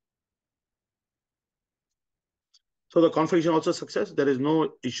 So the configuration also success. There is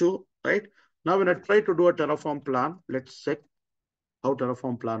no issue, right? Now when I try to do a Terraform plan, let's check how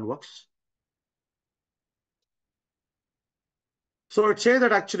Terraform plan works. So it says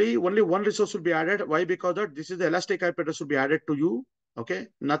that actually only one resource will be added. Why? Because that this is the elastic IP address will be added to you. Okay,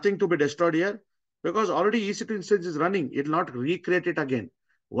 nothing to be destroyed here because already EC2 instance is running. It will not recreate it again.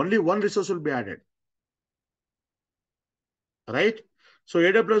 Only one resource will be added. Right? So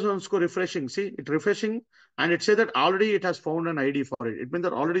AWS underscore refreshing. See, it refreshing and it says that already it has found an ID for it. It means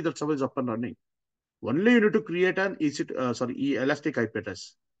that already the server is up and running. Only you need to create an elastic IP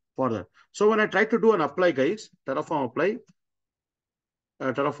address for that. So when I try to do an apply, guys, Terraform apply,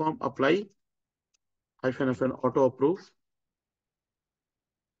 -FN auto approve,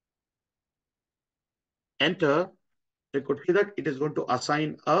 enter, you could see that it is going to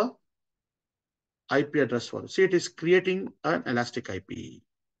assign a IP address for it. See, it is creating an elastic IP.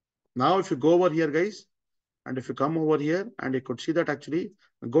 Now, if you go over here, guys, and if you come over here and you could see that actually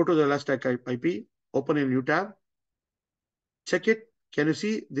go to the elastic IP, open a new tab, check it. Can you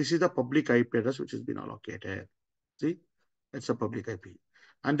see this is the public IP address which has been allocated? See, it's a public IP.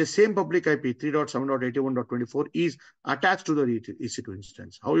 And the same public IP 3.7.81.24 is attached to the EC2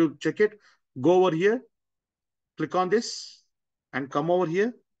 instance. How you check it? Go over here, click on this and come over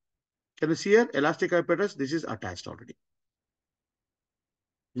here. Can you see here? Elastic IP address, this is attached already.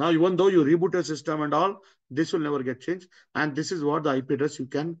 Now, even though you reboot your system and all, this will never get changed. And this is what the IP address you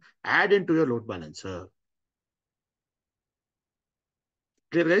can add into your load balancer.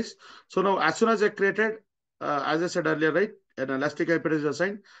 Clear, guys? So now, as soon as I created, as I said earlier, right? An elastic IP is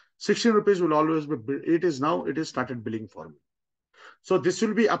assigned. 16 rupees will always be, it is now, it is started billing for me. So this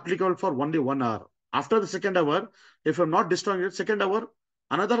will be applicable for only 1 hour. After the second hour, if I'm not destroying it, second hour,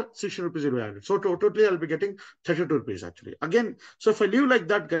 another 60 rupees will be added. So totally I'll be getting 32 rupees actually. Again, so if I leave like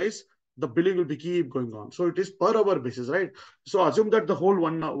that, guys, the billing will be keep going on. So it is per hour basis, right? So assume that the whole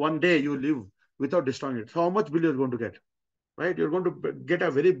one day you live without destroying it. So how much bill you're going to get, right? You're going to get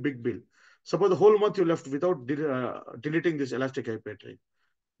a very big bill. Suppose the whole month you left without deleting this elastic IP tree,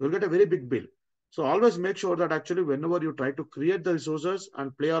 you'll get a very big bill. So always make sure that actually whenever you try to create the resources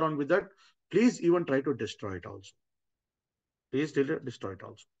and play around with that, please even try to destroy it also. Please destroy it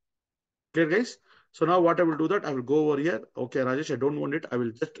also. Clear, guys? So now what I will do that, I will go over here. Okay, Rajesh, I don't want it. I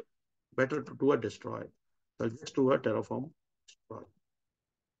will just better to do a destroy. I'll just do a terraform destroy.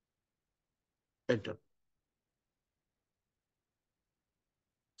 Enter.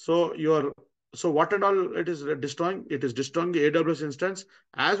 So what and all it is destroying? It is destroying the AWS instance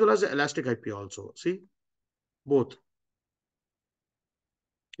as well as the Elastic IP also. See, both.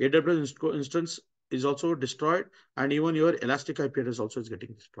 AWS instance is also destroyed, and even your Elastic IP address also is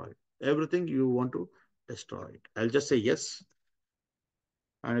getting destroyed. Everything you want to destroy it. I'll just say yes,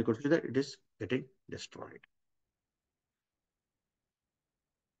 and I could see that it is getting destroyed.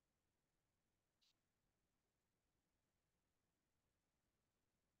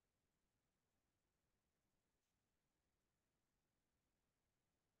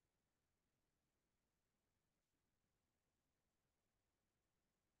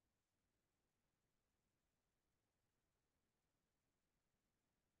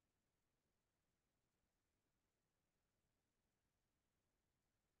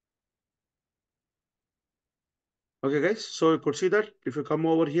 Okay, guys. So you could see that if you come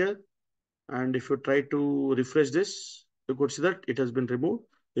over here and if you try to refresh this, you could see that it has been removed.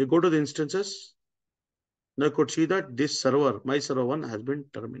 You go to the instances. Now you could see that this server, my server one, has been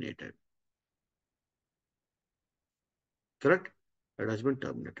terminated. Correct? It has been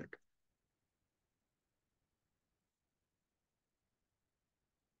terminated.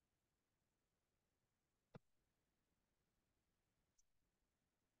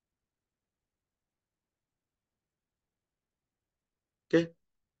 Okay.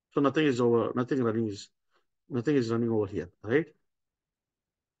 So nothing is over. Nothing is running over here. Right?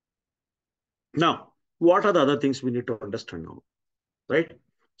 Now, what are the other things we need to understand now? Right?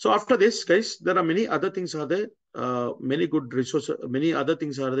 So after this, guys, there are many other things are there. Many good resources, many other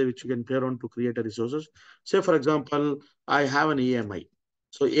things are there which you can play around to create a resources. Say, for example, I have an AMI.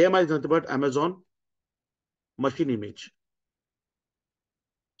 So AMI is nothing but Amazon machine image.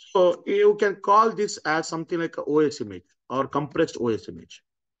 So you can call this as something like a OS image or compressed OS image.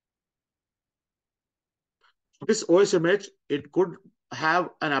 This OS image, it could have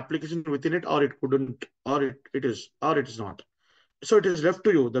an application within it, or it couldn't, or it is not. So it is left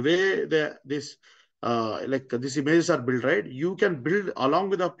to you the way this like these images are built, right? You can build along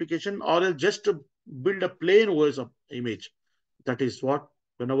with the application, or else just build a plain OS of image. That is what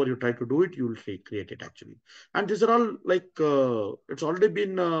whenever you try to do it, you will create it actually. And these are all like it's already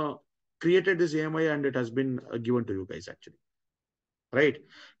been created this AMI, and it has been given to you guys actually, right?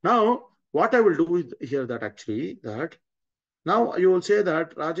 Now what I will do is here that actually that now you will say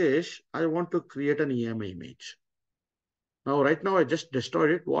that Rajesh, I want to create an EMI image. Now, right now, I just destroyed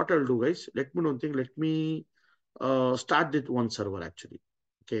it. What I'll do, guys, let me know one thing. Let me start this one server actually.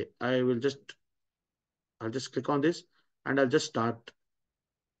 Okay, I'll just click on this and I'll just start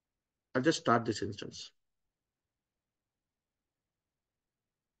this instance.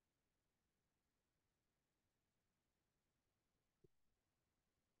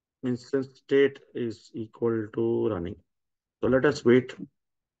 Instance state is equal to running. So let us wait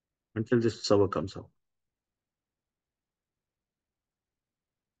until this server comes out.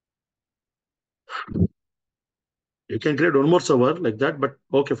 You can create one more server like that, but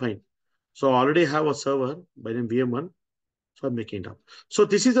okay, fine. So I already have a server by name VM1. So I'm making it up. So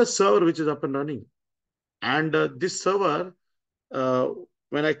this is a server which is up and running. And this server, uh,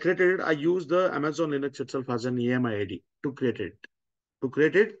 when I created it, I used the Amazon Linux itself as an EMI ID to create it. To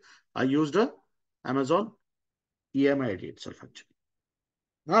create it, I used the Amazon EMI ID itself actually.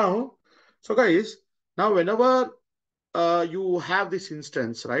 Now, so guys, now whenever you have this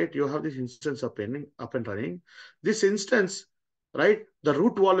instance, right? You have this instance up and running. This instance, right? The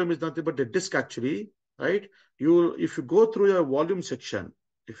root volume is nothing but the disk actually, right? If you go through your volume section,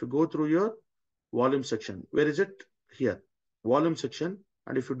 if you go through your volume section, where is it? Here, volume section.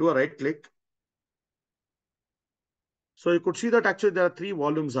 And if you do a right click, so you could see that actually there are three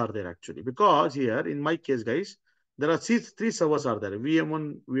volumes are there actually, because here in my case, guys, there are three servers are there,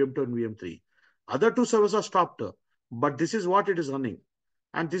 VM1, VM2, and VM3. Other two servers are stopped, but this is what it is running.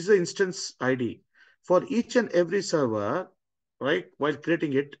 And this is the instance ID. For each and every server, right, while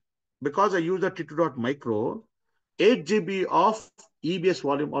creating it, because I use the T2.micro, 8 GB of EBS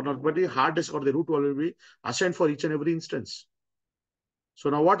volume or not, but the hard disk or the root volume will be assigned for each and every instance. So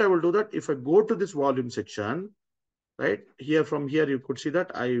now what I will do that, if I go to this volume section, right, here from here, you could see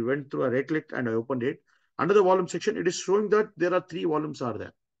that I went through a right click and I opened it. Under the volume section, it is showing that there are 3 volumes are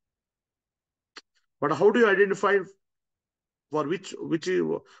there. But how do you identify for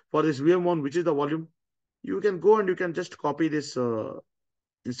for this VM1, which is the volume? You can go and you can just copy this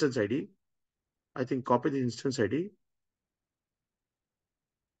instance ID. I think copy the instance ID.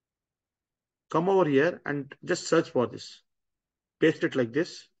 Come over here and just search for this. Paste it like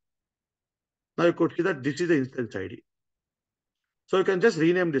this. Now you could see that this is the instance ID. So you can just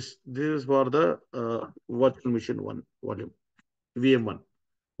rename this. This is for the virtual machine 1 volume, VM1,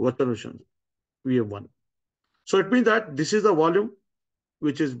 virtual machine VM1. So it means that this is the volume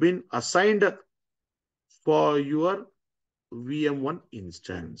which has been assigned for your VM1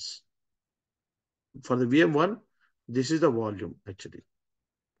 instance. For the VM1, this is the volume actually.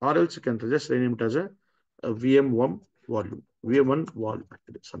 Or else you can just rename it as a VM1 volume, VM1 volume,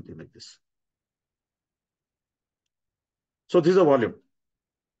 actually, something like this. So this is the volume.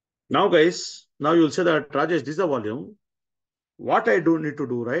 Now, guys, now you'll say that Rajesh, this is the volume. What I do need to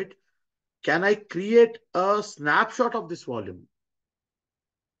do, right? Can I create a snapshot of this volume?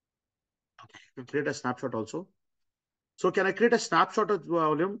 Okay, create a snapshot also. So can I create a snapshot of the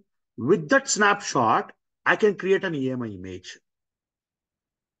volume? With that snapshot, I can create an EMI image.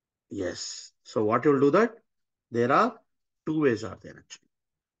 Yes. So what you'll do that? There are 2 ways are there actually.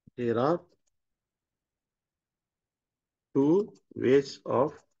 There are 2 ways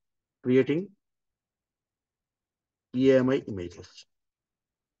of creating EMI images.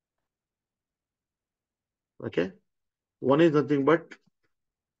 Okay. One is nothing but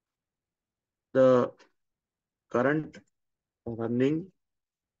the current running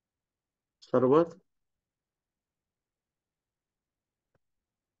server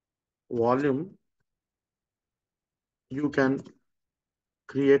volume. You can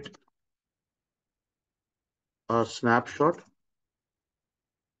create a snapshot,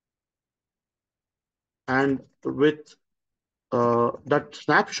 and with that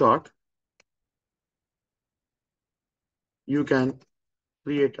snapshot, you can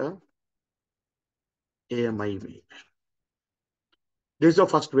create a AMI image. This is the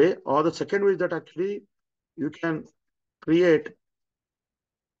first way. Or the second way is that actually you can create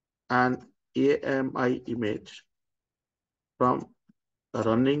an AMI image from a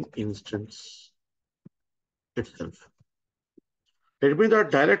running instance itself. It means that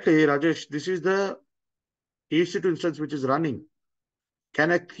directly, Rajesh, this is the EC2 instance which is running.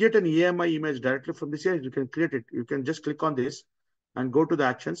 Can I create an EMI image directly from this here? You can create it. You can just click on this and go to the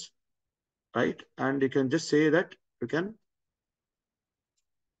actions, right? And you can just say that you can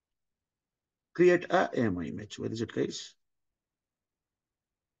create a AMI image. Where is it, guys?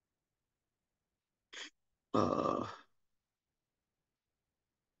 Uh,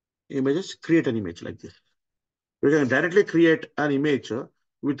 Images, create an image like this. You can directly create an image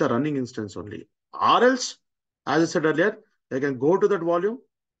with a running instance only. Or else, as I said earlier, they can go to that volume,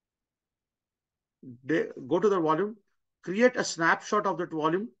 create a snapshot of that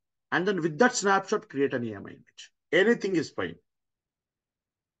volume, and then with that snapshot, create an EMI image. Anything is fine.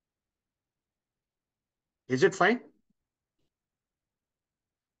 Is it fine?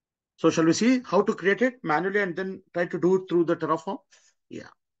 So shall we see how to create it manually and then try to do it through the Terraform? Yeah.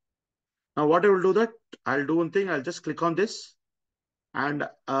 Now what I will do that, I'll do one thing. I'll just click on this. And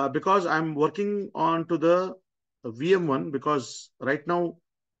because I'm working on to the VM1, because right now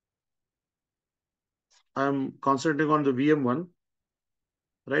I'm concentrating on the VM1,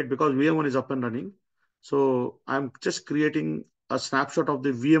 right? Because VM1 is up and running. So I'm just creating a snapshot of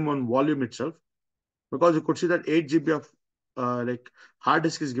the VM1 volume itself, because you could see that 8 GB of like hard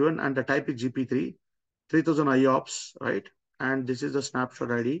disk is given and the type is GP3, 3000 IOPS, right? And this is the snapshot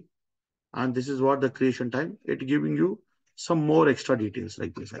ID. And this is what the creation time, it giving you some more extra details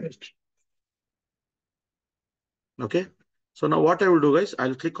like this. Okay. So now what I will do, guys,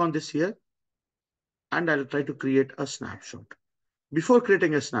 I'll click on this here and I'll try to create a snapshot. Before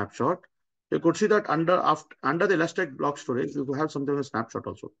creating a snapshot, you could see that under the Elastic Block Storage, you could have something like a snapshot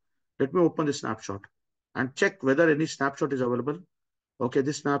also. Let me open the snapshot and check whether any snapshot is available. Okay,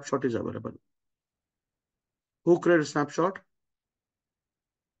 this snapshot is available. Who created a snapshot?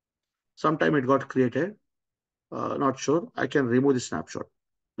 Sometime it got created. Not sure. I can remove the snapshot.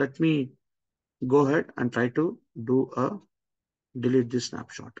 Let me go ahead and try to do a delete this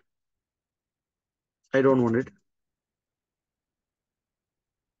snapshot. I don't want it.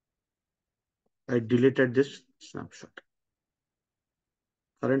 I deleted this snapshot.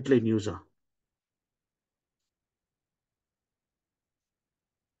 Currently in user.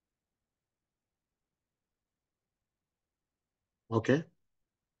 Okay.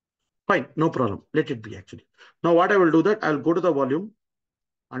 Fine. No problem. Let it be actually. Now what I will do that, I'll go to the volume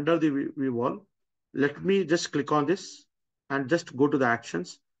under the view wall. Let me just click on this and just go to the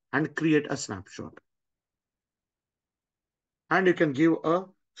actions and create a snapshot. And you can give a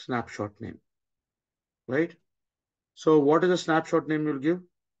snapshot name, right? So what is the snapshot name you'll give?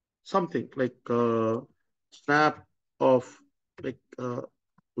 Something like snap of like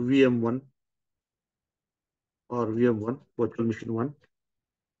VM1 or VM1, virtual machine 1,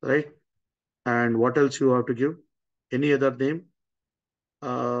 right? And what else you have to give? Any other name?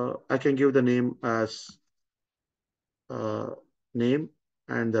 I can give the name as uh, name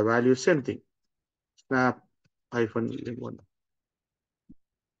and the value same thing. Snap hyphen VM1.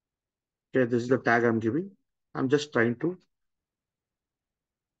 Okay, this is the tag I'm giving. I'm just trying to.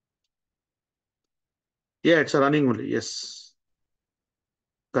 Yeah, it's a running only. Yes,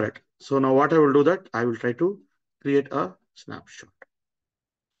 correct. So now what I will do that I will try to create a snapshot.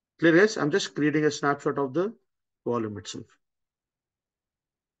 Clear? Yes, I'm just creating a snapshot of the volume itself.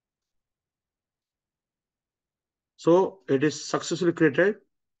 So it is successfully created.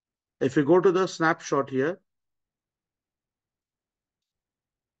 If you go to the snapshot here,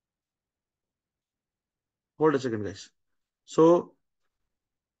 hold a second, guys. So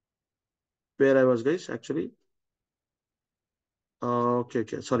where I was, guys, actually. Okay.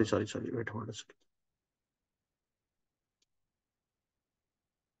 Sorry. Wait, hold a second.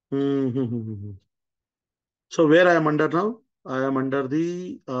 Hmm. So where I am under now? I am under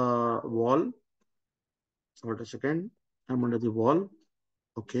the wall. Hold a second. I'm under the wall.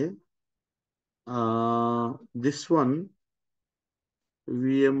 Okay. This one,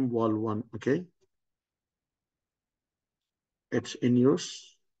 VM wall 1. Okay. It's in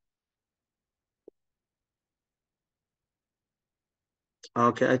use.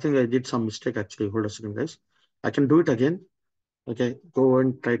 Okay. I think I did some mistake actually. Hold a second, guys. I can do it again. Okay. Go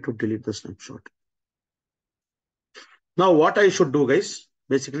and try to delete the snapshot. Now what I should do, guys,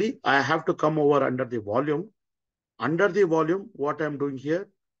 basically, I have to come over under the volume. Under the volume, what I'm doing here,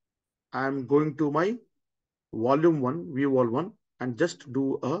 I'm going to my volume 1, view wall 1, and just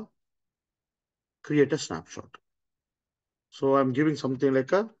do a create a snapshot. So I'm giving something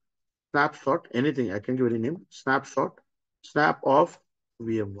like a snapshot, anything, I can give any name, snapshot, snap of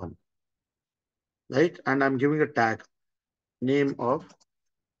VM1, right? And I'm giving a tag, name of,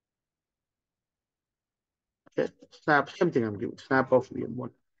 okay, snap, same thing I'm giving, snap of VM1.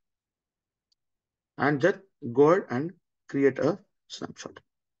 And just go ahead and create a snapshot.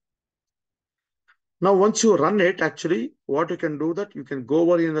 Now, once you run it, actually, what you can do that you can go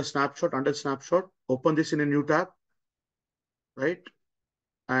over in the snapshot, under snapshot, open this in a new tab, right?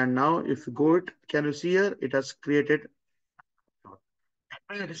 And now if you go it, can you see here, it has created.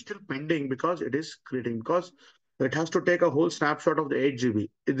 It is still pending because it is creating, because it has to take a whole snapshot of the 8 GB.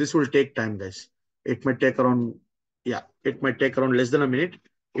 This will take time, guys. It might take around, yeah, it might take around less than a minute.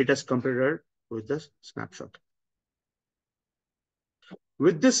 It has completed with the snapshot.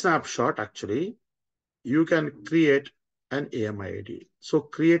 With this snapshot, actually, you can create an AMI ID. So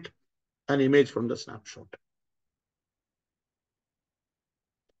create an image from the snapshot.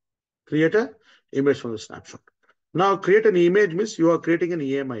 Create an image from the snapshot. Now, create an image means you are creating an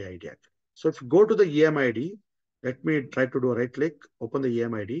EMI ID. So if you go to the EMI ID, let me try to do a right click, open the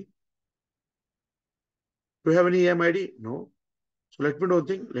EMI ID. Do you have any EMI ID? No. So let me do one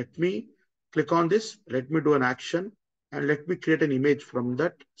thing. Let me click on this. Let me do an action and let me create an image from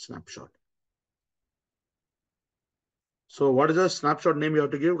that snapshot. So what is the snapshot name you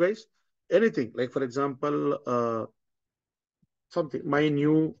have to give, guys? Anything, like for example, something, my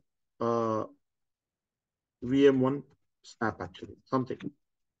new VM1 snap actually, something,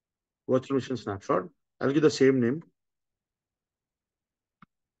 virtual machine snapshot. I'll give the same name.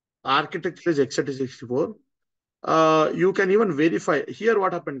 Architecture is x64. You can even verify here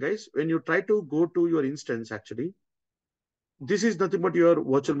what happened, guys. When you try to go to your instance, actually, this is nothing but your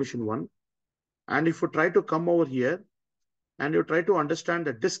virtual machine 1. And if you try to come over here and you try to understand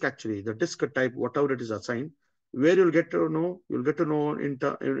the disk, actually, the disk type, whatever it is assigned, where you'll get to know when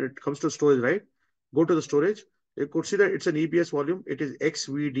it comes to storage, right? Go to the storage. You could see that it's an EBS volume. It is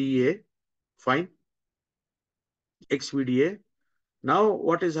XVDA. Fine. XVDA. Now,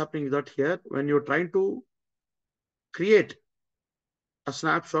 what is happening is that here, when you're trying to create a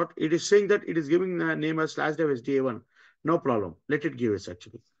snapshot, it is saying that it is giving the name as /dev SDA1. No problem. Let it give us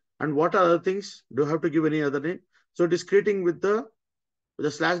actually. And what are other things? Do you have to give any other name? So it is creating with the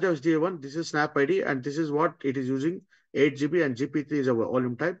 /-da1. This is snap ID, and this is what it is using, 8 GB, and GP3 is a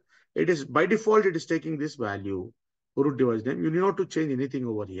volume type. It is by default, it is taking this value, root device name. You need not to change anything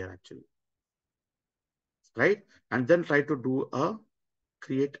over here actually, right? And then try to do a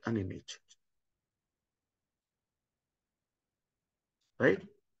create an image, right?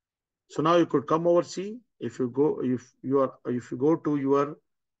 So now you could come over, see, if you go, if you go to your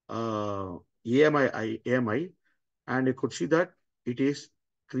AMI, and you could see that it is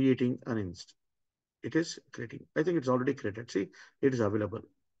creating an inst. It is creating. I think it's already created. See, it is available.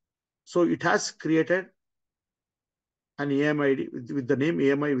 So it has created an AMI ID with the name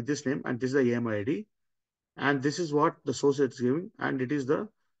AMI with this name, and this is the AMI ID. And this is what the source is giving, and it is the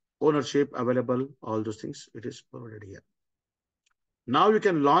ownership available, all those things. It is provided here. Now you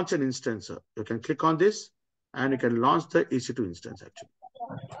can launch an instance. You can click on this and you can launch the EC2 instance actually.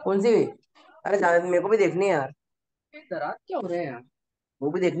 कौन सी? अरे मेरे को भी देखनी है यार, रात क्या हो रहे हैं यार,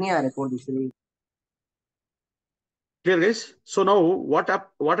 वो भी देखनी है यार एक और दूसरी. Clear, guys? So now what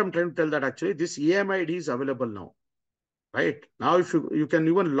I'm trying to tell that actually this AMI ID is available now, right? Now if you can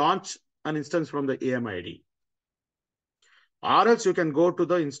even launch an instance from the AMI ID, or else you can go to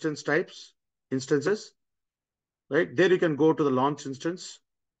the instances, right? There you can go to the launch instance,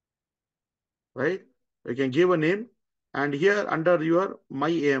 right? You can give a name, and here under your my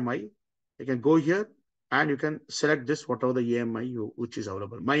AMI, you can go here and you can select this, whatever the AMI which is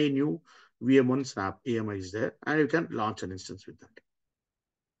available. My new VM1 Snap AMI is there, and you can launch an instance with that.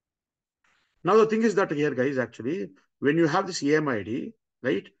 Now the thing is that here, guys, actually, when you have this AMI ID,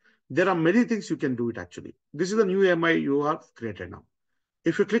 right, there are many things you can do it actually. This is the new AMI you have created now.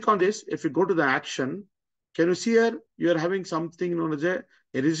 If you click on this, if you go to the action, can you see here, you are having something known as a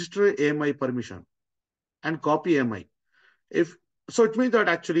register AMI permission and copy AMI. So it means that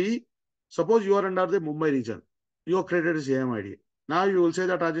actually, suppose you are under the Mumbai region, you have created this AMI ID. Now you will say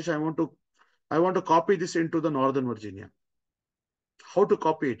that, Rajesh, I want to copy this into the Northern Virginia. How to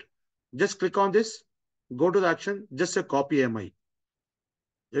copy it? Just click on this, go to the action, just say copy AMI.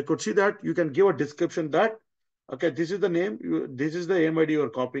 You could see that you can give a description that, okay, this is the name, this is the AMI ID you are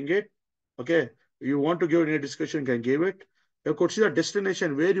copying it. Okay, you want to give any description, you can give it. You could see the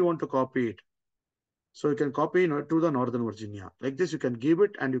destination where you want to copy it. So you can copy to the Northern Virginia. Like this, you can give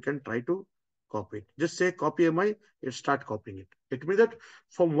it and you can try to copy it. Just say copy AMI, it start copying it. It means that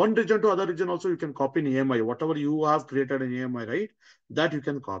from one region to other region also you can copy in AMI. Whatever you have created in AMI, right? That you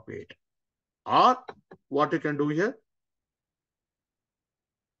can copy it. Or what you can do here,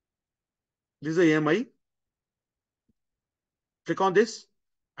 this is the AMI. Click on this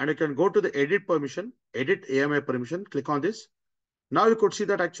and you can go to the edit permission, edit AMI permission, click on this. Now you could see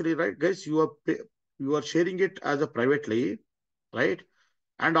that actually, right, guys, you are sharing it as a privately, right?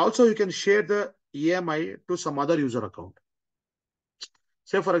 And also you can share the EMI to some other user account.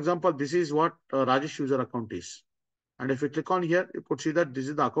 Say, for example, this is what Rajesh user account is. And if you click on here, you could see that this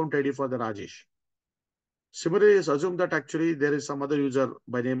is the account ID for the Rajesh. Similarly, assume that actually there is some other user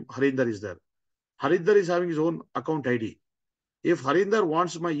by name Harinder is there. Harinder is having his own account ID. If Harinder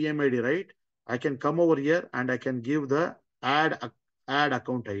wants my EMI ID, right, I can come over here and I can give the add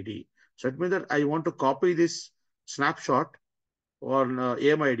account ID. So it means that I want to copy this snapshot or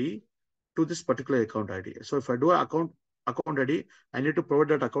AMI ID to this particular account ID. So if I do an account ID, I need to provide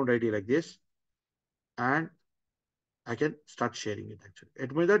that account ID like this, and I can start sharing it actually.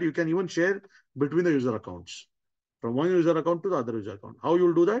 It means that you can even share between the user accounts, from one user account to the other user account. How you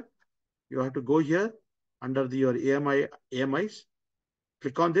will do that? You have to go here under your AMIs,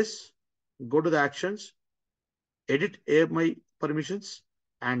 click on this, go to the actions, edit AMI permissions,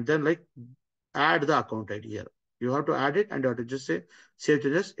 and then like add the account ID here. You have to add it and you have to just say save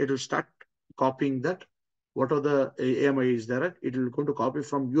changes. It will start copying that. What are the AMI is there? It will going to copy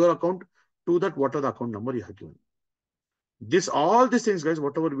from your account to that. What are the account number you have given? All these things, guys,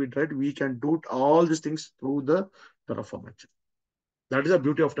 whatever we tried, we can do all these things through the Terraform action. That is the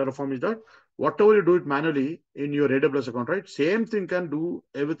beauty of Terraform, is that whatever you do it manually in your AWS account, right? Same thing can do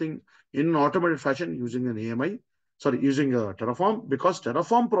everything in an automated fashion using an AMI, using a Terraform, because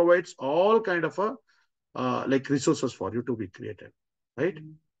Terraform provides all kind of like resources for you to be created, right?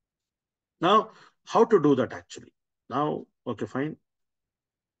 Now, how to do that actually? Now, okay, fine.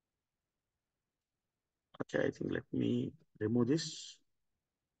 Okay, I think let me remove this.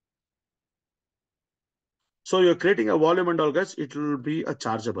 So you're creating a volume and all, guys, it will be a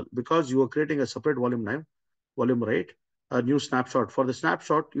chargeable because you are creating a separate volume name, volume, right? A new snapshot. For the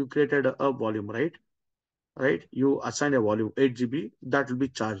snapshot, you created a volume, right? Right? You assign a volume 8 GB, that will be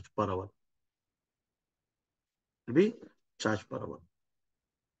charged per hour. Will be charged per hour.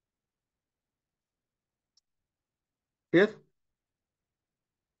 Here.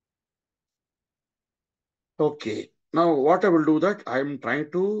 Okay. Now what I will do that I'm trying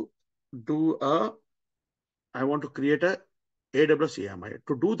to do I want to create a AWS AMI.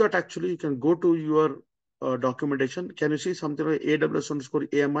 To do that, actually, you can go to your documentation. Can you see something like AWS underscore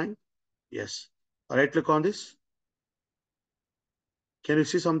AMI? Yes. Right click on this. Can you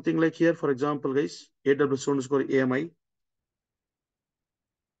see something like here, for example, guys, AWS underscore AMI,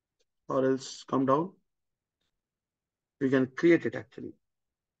 or else come down. You can create it actually.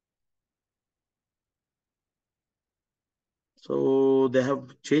 So they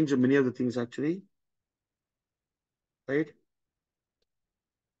have changed many of the things actually, right?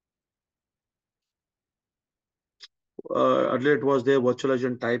 Earlier it was there virtual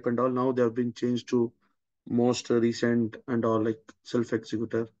agent type and all. Now they have been changed to most recent and all like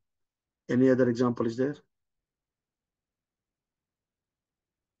self-executor. Any other example is there?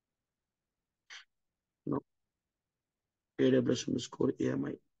 No. AWS underscore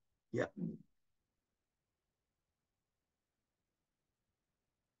AMI. Yeah.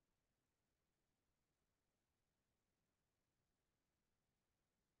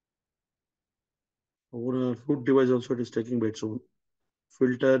 Our root device also it is taking by its own.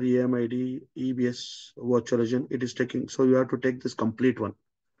 Filter, EMID, EBS, virtual agent, it is taking. So you have to take this complete one.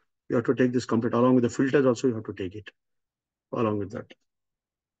 You have to take this complete along with the filters also you have to take it along with that.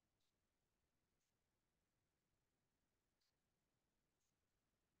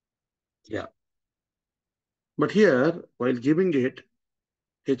 Yeah. But here, while giving it,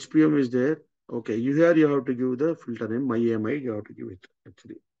 HPM is there. Okay, you have to give the filter name, my AMI, you have to give it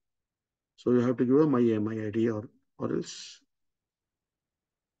actually. So you have to give a my AMI ID or else.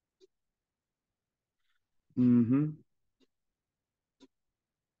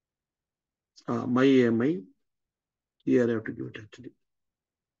 My AMI, here I have to give it actually.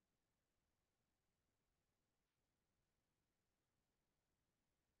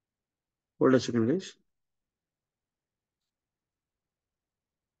 Hold a second, guys.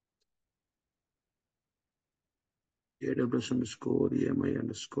 AWS underscore EMI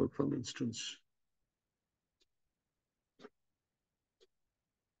underscore from instance.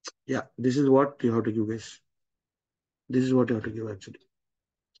 Yeah, this is what you have to give, guys. This is what you have to give actually.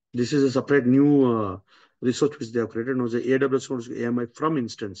 This is a separate new resource which they have created. Now the AWS underscore AMI from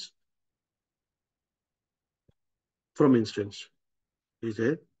instance. From instance is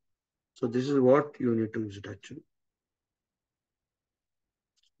there. So this is what you need to use it actually.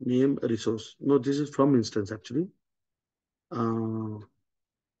 Name a resource. No, this is from instance actually.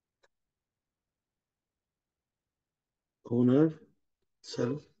 Owner,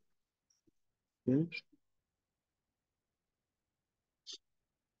 self, yeah.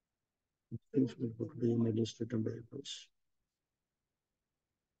 Things will put the email list written by us.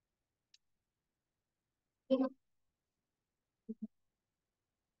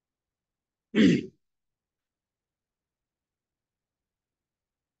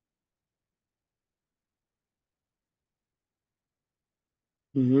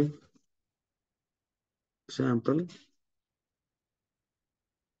 Sample.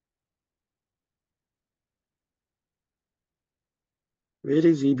 Where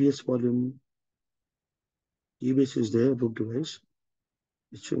is EBS volume? EBS is there, book device.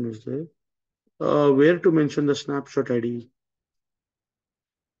 Which one is there? Where to mention the snapshot ID?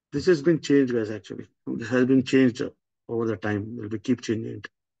 This has been changed, guys, actually. This has been changed over the time. We'll be keep changing it.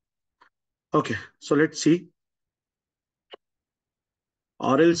 Okay, so let's see.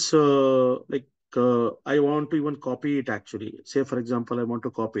 Or else, I want to even copy it actually. Say, for example, I want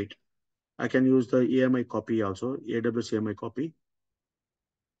to copy it. I can use the AMI copy also, AWS AMI copy.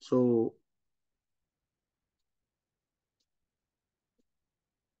 So,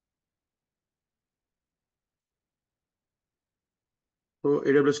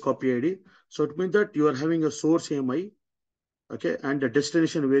 AWS copy ID. So it means that you are having a source AMI, okay, and the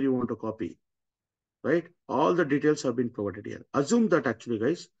destination where you want to copy, right? All the details have been provided here. Assume that actually,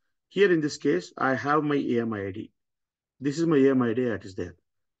 guys, here in this case, I have my AMI ID. This is my AMI ID that is there.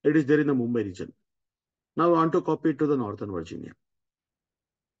 It is there in the Mumbai region. Now I want to copy it to the Northern Virginia.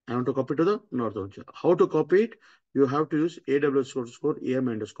 I want to copy to the Northern Virginia. How to copy it? You have to use AWS underscore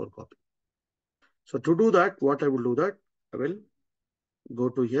AMI underscore copy. So to do that, what I will do that, I will go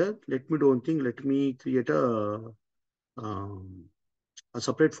to here. Let me do one thing. Let me create um, a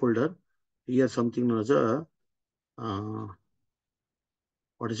separate folder. Here something known as a,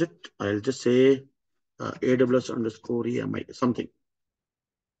 what is it? I'll just say AWS underscore EMI, something.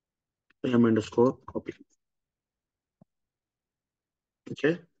 EMI underscore copy.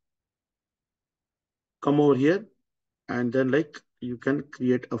 Okay. Come over here and then like you can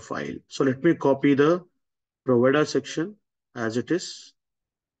create a file. So let me copy the provider section as it is.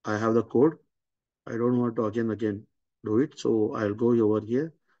 I have the code. I don't want to again do it. So I'll go over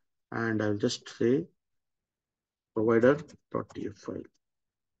here and I'll just say provider.tf file.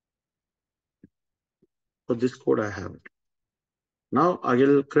 So this code I have it. Now I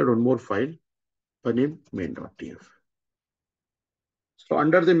will create one more file by name main.tf. So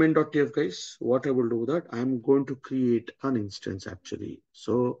under the main.tf guys, what I will do that I'm going to create an instance actually.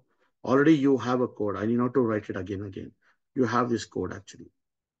 So already you have a code. I need not to write it again. You have this code actually.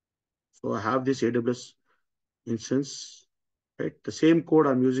 So I have this AWS instance, right? The same code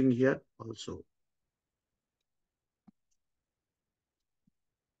I'm using here also.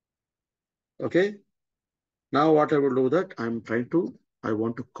 Okay. Now what I will do that I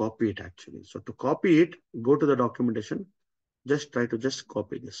want to copy it actually. So to copy it, go to the documentation, just try to just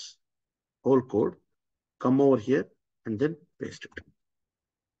copy this whole code, come over here and then paste it.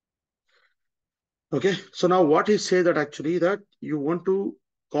 Okay. So now what is say that actually that you want to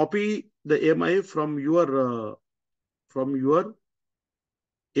copy the AMI from your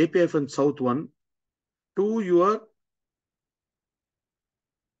API from South one to your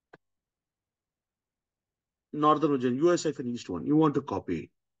Northern region, USF and East one. You want to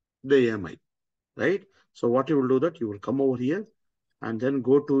copy the AMI, right? So what you will do that you will come over here and then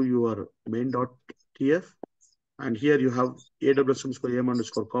go to your main.tf and here you have AWS underscore AM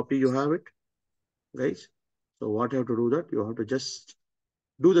underscore copy. You have it, guys. So what you have to do that you have to just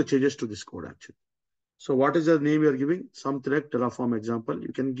do the changes to this code actually. So what is the name you're giving? Something like Terraform example.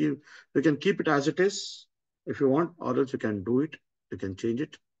 You can keep it as it is if you want, or else you can do it. You can change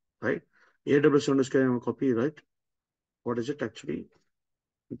it, right? AWS underscore copy, right? What is it actually?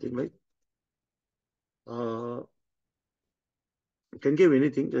 Something like, you can give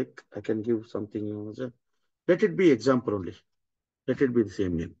anything, like I can give something, let it be example only. Let it be the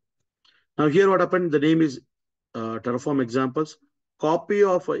same name. Now here what happened, the name is Terraform examples, copy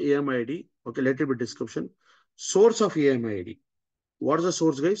of AMID. Okay, let it be description. Source of AMID. What is the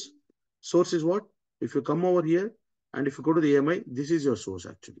source, guys? Source is what? If you come over here and if you go to the AMI, this is your source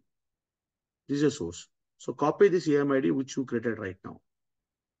actually. This is your source. So copy this AMID which you created right now.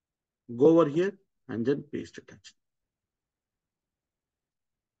 Go over here and then paste it actually.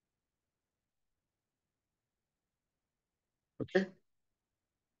 Okay.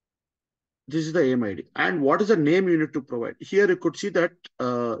 This is the AMID. And what is the name you need to provide? Here you could see that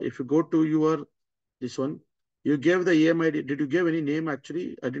if you go to your this one, you gave the AMID. Did you give any name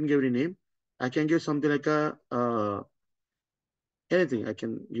actually? I didn't give any name. I can give something like a anything. I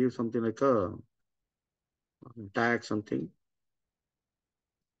can give something like a tag something.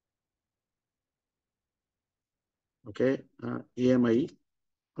 Okay, AMI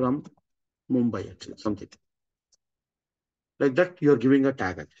from Mumbai actually, something like that. You're giving a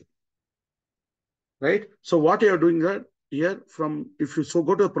tag actually, right? So what you're doing that here from, if you so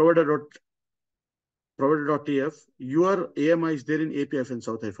go to provider.tf, your AMI is there in APF and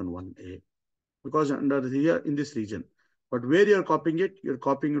South-1A because under here in this region. But where you're copying it, you're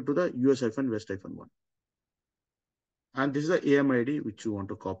copying it to the US-West-1. And this is the AMID which you want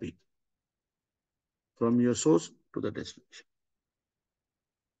to copy from your source to the destination.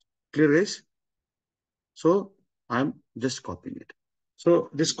 Clear, guys? So I'm just copying it. So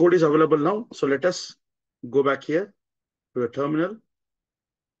this code is available now. So let us go back here to a terminal.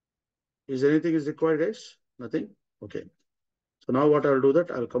 Is anything is required, guys? Nothing? Okay. So now what I'll do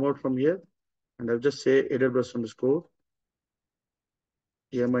that, I'll come out from here and I'll just say AWS underscore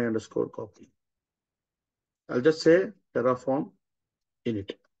AMI underscore copy. I'll just say Terraform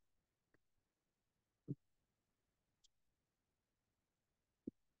init.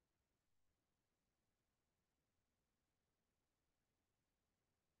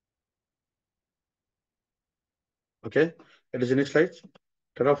 Okay. It is in slides.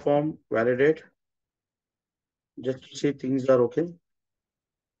 Terraform validate. Just to see things are okay.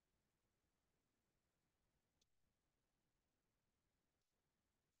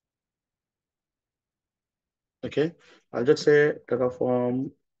 Okay. I'll just say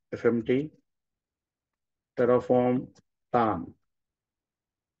Terraform FMT, Terraform PAM.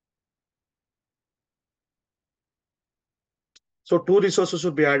 So two resources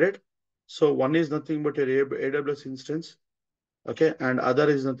should be added. So one is nothing but your AWS instance. Okay. And other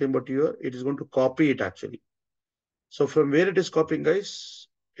is nothing but it is going to copy it actually. So from where it is copying, guys,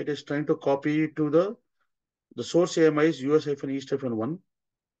 it is trying to copy to the source AMI is US-East-1,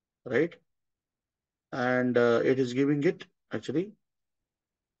 right? And it is giving it actually,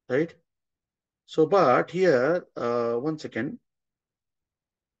 right? So, but here, one second,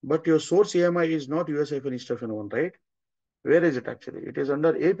 but your source AMI is not US-East-1, right? Where is it actually? It is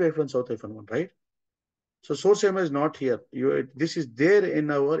under AP-South-1, right? So source AMI is not here. This is there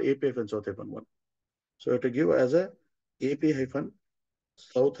in our AP-South-1. So you have to give as a AP-South-1.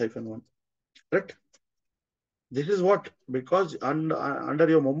 Correct? This is what, because under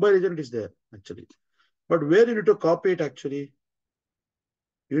your Mumbai region it is there actually. But where you need to copy it actually?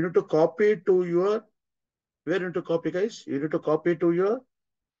 You need to copy it to your, where you need to copy, guys? You need to copy to your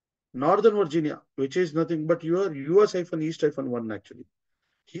Northern Virginia, which is nothing but your US-East-1 actually.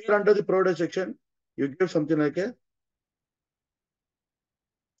 Here under the provider section, you give something like a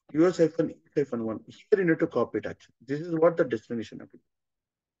US-East-1. Here you need to copy it actually. This is what the destination of it.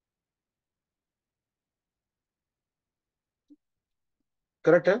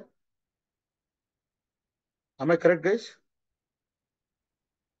 Correct? Huh? Am I correct, guys?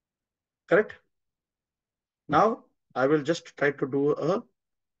 Correct? Now I will just try to do a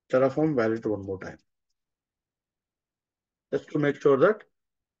Terraform valid one more time, just to make sure that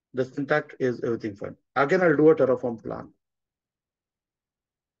the syntax is everything fine. Again, I'll do a Terraform plan.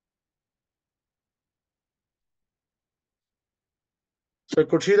 So you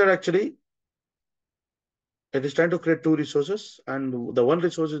could see that actually it is trying to create two resources, and the one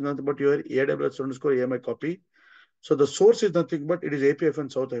resource is nothing but your AWS_AMI copy. So the source is nothing but it is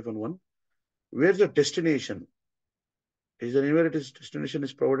AP-South-1. Where's the destination? Is there anywhere it is destination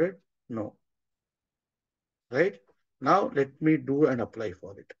is provided? No. Right? Now let me do an apply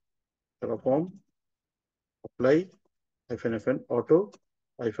for it. Terraform apply -FN auto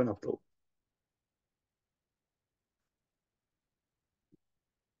 -approve.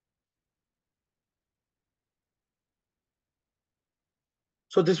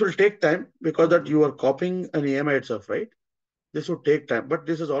 So this will take time because that you are copying an AMI itself, right? This would take time, but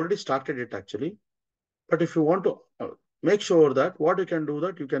this has already started it actually. But if you want to make sure that what you can do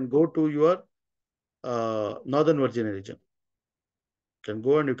that you can go to your Northern Virginia region. You can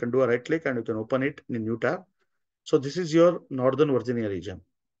go and you can do a right click and you can open it in a new tab. So this is your Northern Virginia region.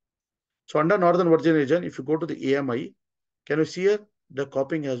 So under Northern Virginia region, if you go to the AMI, can you see here the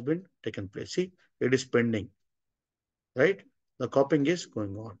copying has been taken place? See, it is pending, right? The copying is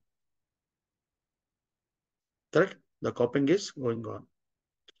going on. Correct? The copying is going on.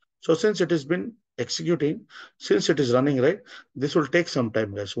 So since it has been executing, since it is running, right, this will take some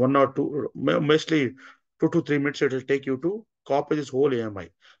time, guys. 1 or 2, mostly 2 to 3 minutes, it will take you to copy this whole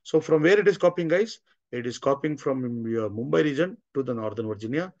AMI. So from where it is copying, guys? It is copying from your Mumbai region to the Northern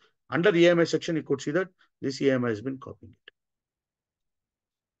Virginia. Under the AMI section, you could see that this AMI has been copying it.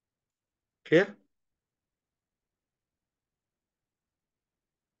 Clear?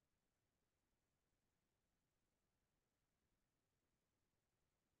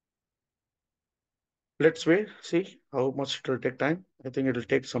 Let's wait, see how much it will take time. I think it will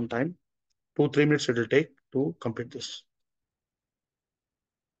take some time. 2, 3 minutes it will take to complete this.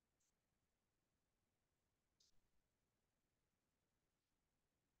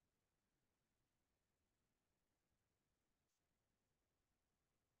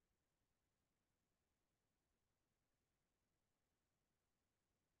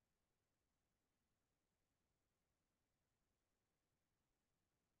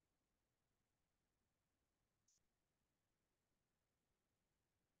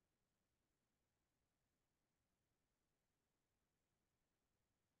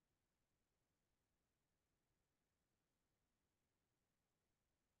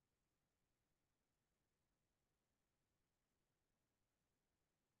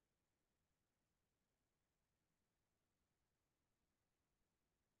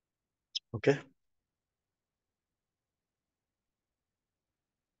 Okay.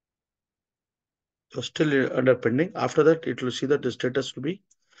 So still under pending. After that, it will see that the status will be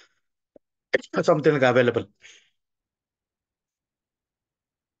something like available.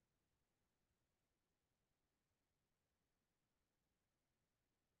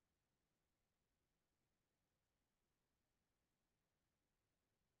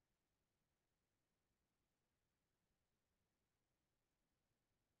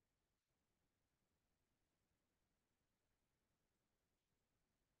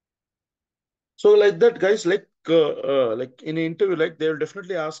 So like that, guys, like in an interview, like they'll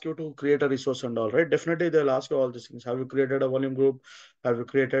definitely ask you to create a resource and all, right? Definitely they'll ask you all these things. Have you created a volume group? Have you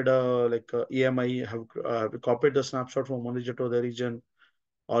created a EMI? Have you copied the snapshot from one region to the region?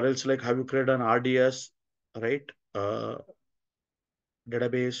 Or else like have you created an RDS, right?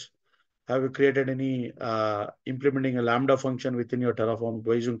 Database. Have you created any implementing a Lambda function within your Terraform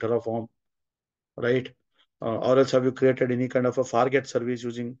by using Terraform, right? Or else have you created any kind of a Fargate service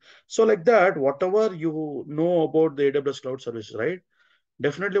using? So like that, whatever you know about the AWS cloud services, right?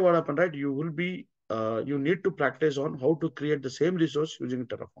 Definitely what happened, right? You need to practice on how to create the same resource using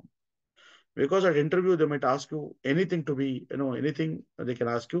Terraform. Because at interview, they might ask you anything to be, anything they can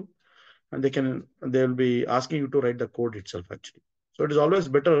ask you, and they will be asking you to write the code itself actually. So it is always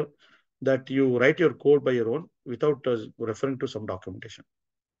better that you write your code by your own without referring to some documentation.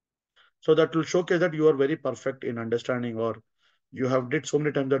 So that will showcase that you are very perfect in understanding, or you have did so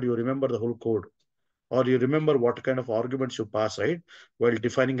many times that you remember the whole code, or you remember what kind of arguments you pass, right? While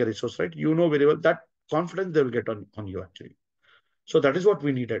defining a resource, right? You know very well that confidence they will get on you actually. So that is what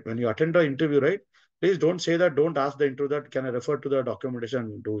we needed. When you attend the interview, right? Please don't say that, don't ask the interview that, can I refer to the documentation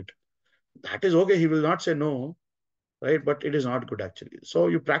and do it? That is okay. He will not say no, right? But it is not good actually. So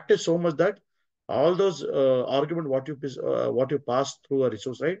you practice so much that all those argument what you pass through a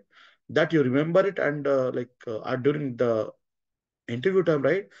resource, right? That you remember it, and during the interview time,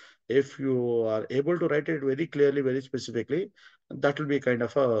 right? If you are able to write it very clearly, very specifically, that will be kind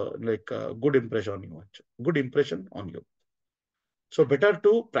of a good impression on you. Actually. Good impression on you. So better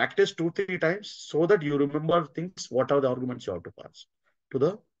to practice 2, 3 times so that you remember things. What are the arguments you have to pass to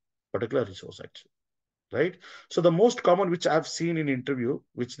the particular resource actually, right? So the most common which I've seen in interview,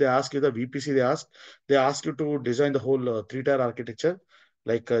 which they ask you the VPC, they ask you to design the whole 3-tier architecture,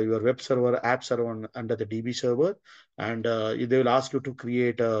 like your web server, app server under the DB server, and they will ask you to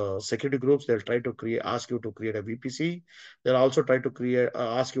create security groups. They'll try to ask you to create a VPC. They'll also try to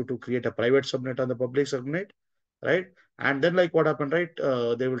ask you to create a private subnet and the public subnet, right? And then like what happened, right?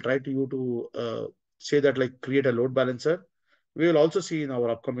 They will try to you to say that like create a load balancer. We will also see in our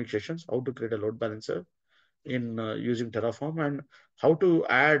upcoming sessions how to create a load balancer in using Terraform, and how to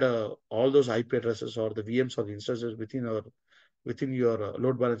add all those IP addresses or the VMs or the instances within your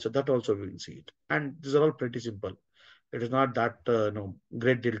load balancer. That also we will see it. And these are all pretty simple. It is not that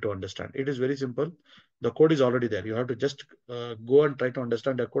great deal to understand. It is very simple. The code is already there. You have to just go and try to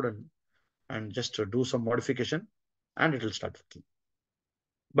understand the code, and just do some modification, and it will start working.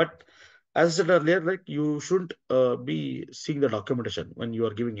 But as I said earlier, like you shouldn't be seeing the documentation when you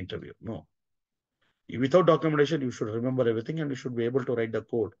are giving interview. No. Without documentation, you should remember everything, and you should be able to write the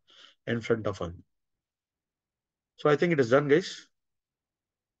code in front of you. So I think it is done, guys.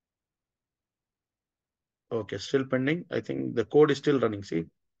 Okay, still pending. I think the code is still running. See,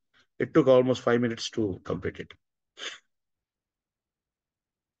 it took almost 5 minutes to complete it.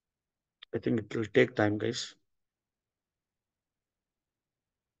 I think it will take time, guys.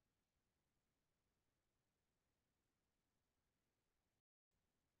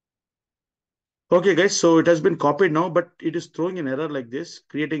 Okay, guys, so it has been copied now, but it is throwing an error like this,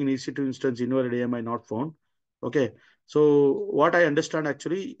 creating an EC2 instance invalid AMI not found. Okay, so what I understand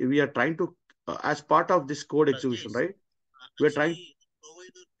actually, we are trying to, as part of this code execution, right? We are trying,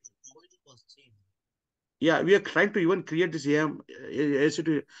 yeah, we are trying to even create this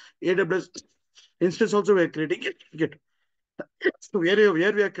EC2 AWS instance also. We are creating it. So where we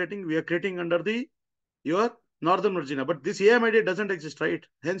are creating under the your Northern Virginia, but this AMID doesn't exist, right?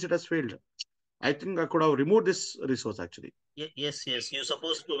 Hence it has failed. I think I could have removed this resource actually. Yes, yes. You're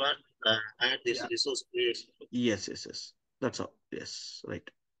supposed to not add this Yeah. resource creation. Yes. That's how. Yes, right.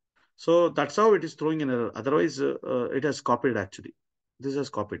 So that's how it is throwing an error. Otherwise, it has copied actually. This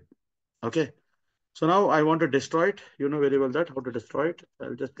has copied. Okay. So now I want to destroy it. You know very well that how to destroy it.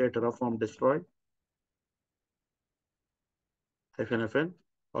 I'll just create Terraform destroy -fn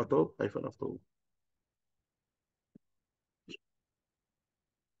auto -auto.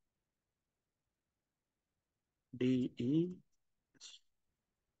 DE.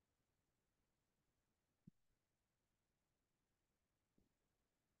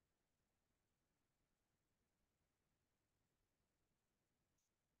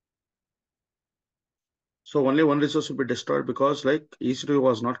 So only one resource will be destroyed because like EC2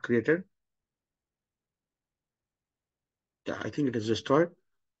 was not created. Yeah, I think it is destroyed.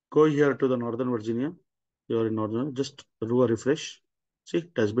 Go here to the Northern Virginia. You are in Northern. Just do a refresh. See,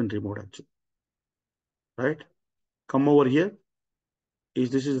 it has been removed actually. Right? Come over here. Is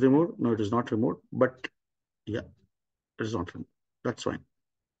this is removed? No, it is not removed. But yeah, it is not removed. That's fine.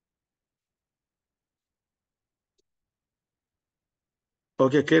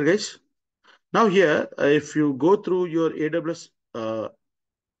 Okay, clear, guys. Now here, if you go through your AWS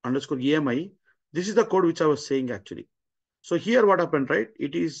underscore EMI, this is the code which I was saying actually. So here, what happened, right?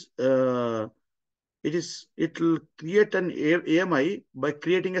 It will create an AMI by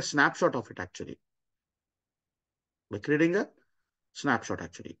creating a snapshot of it actually. By creating a snapshot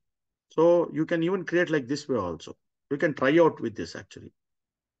actually. So you can even create like this way also. You can try out with this actually,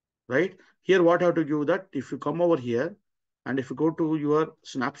 right? Here, what I have to do that if you come over here and if you go to your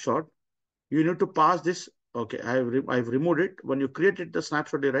snapshot, you need to pass this. Okay, I've removed it. When you created the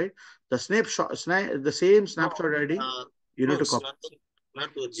snapshot, right? The the same snapshot ID, you need to copy. Not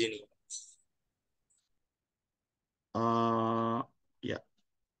Virginia. Yeah,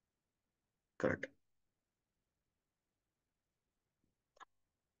 correct.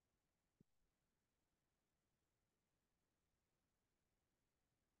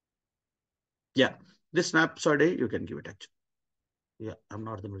 Yeah, this snapshot ID you can give it actually. Yeah, I'm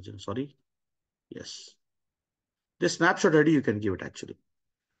not the original. Sorry. Yes, this snapshot ID you can give it actually.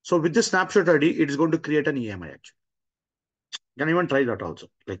 So with this snapshot ID, it is going to create an EMI actually. You can even try that also.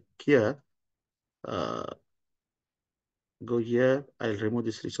 Like here, uh, go here. I'll remove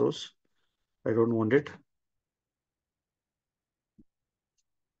this resource. I don't want it.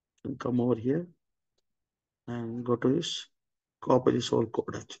 And come over here and go to this. Copy this whole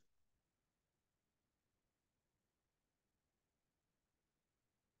code actually.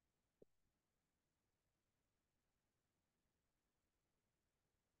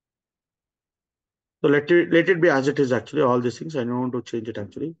 So let it be as it is actually. All these things I don't want to change it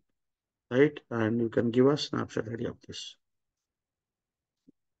actually, right? And you can give a snapshot ID of this.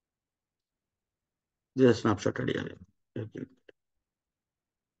 This is snapshot ID. Okay.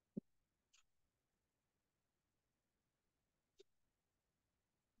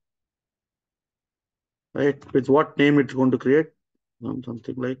 Right? With what name it's going to create?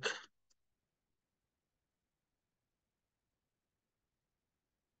 Something like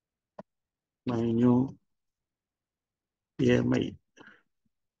my new EMI.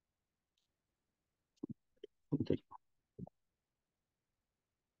 Something.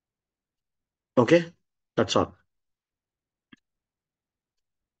 Okay, that's all.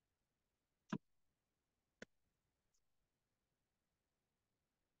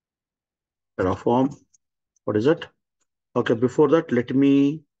 Terraform. What is it? Okay, before that, let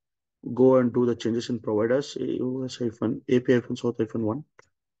me go and do the changes in providers. API-south-1.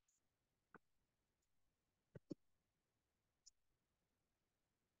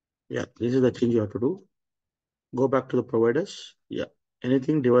 Yeah, this is the change you have to do. Go back to the providers. Yeah,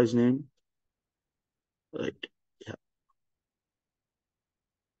 anything device name. Right. Yeah,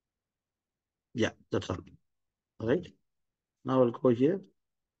 yeah, that's all. All right. Now I'll go here.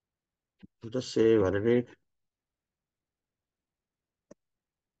 Just say validate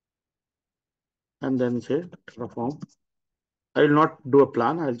and then say Terraform. I will not do a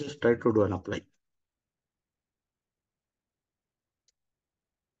plan. I'll just try to do an apply.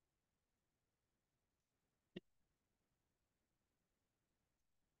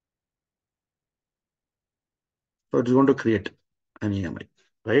 So it's going to create an EMI,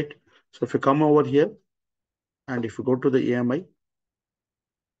 right? So if you come over here and if you go to the EMI,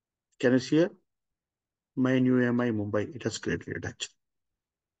 can you see here? My new EMI Mumbai, it has created it actually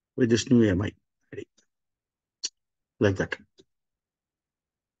with this new EMI like that.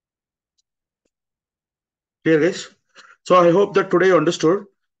 Clear, guys? So I hope that today you understood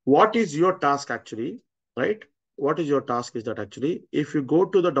what is your task actually, right? What is your task is that actually, if you go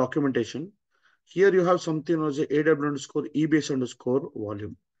to the documentation, here you have something as a AW underscore EBS underscore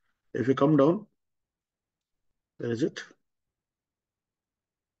volume. If you come down, where is it?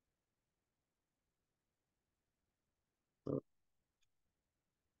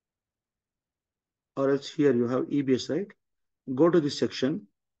 Or else here you have EBS, right? Go to this section,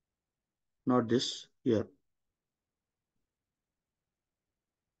 not this, here,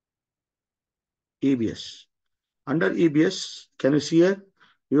 EBS. Under EBS, can you see here?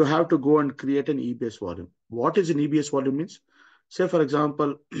 You have to go and create an EBS volume. What is an EBS volume means? Say, for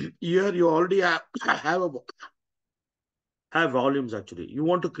example, here you already have volumes actually. You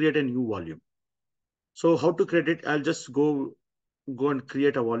want to create a new volume. So how to create it? I'll just go and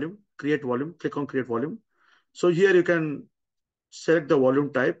create a volume, create volume, click on create volume. So here you can select the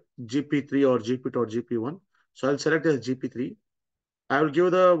volume type, GP3 or GP2 or GP1. So I'll select as GP3. I will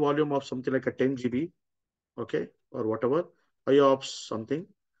give the volume of something like a 10 GB, okay, or whatever, IOPS something.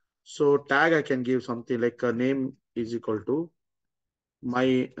 So tag I can give something like a name is equal to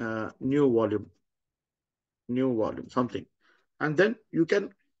my new volume, something. And then you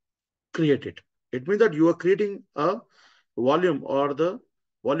can create it. It means that you are creating a volume or the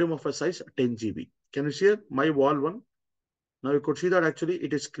volume of a size 10 GB. Can you see here? My wall one. Now you could see that actually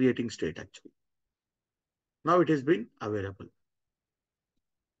it is creating state actually. Now it has been available.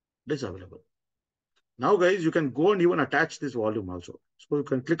 It is available. Now guys, you can go and even attach this volume also. So you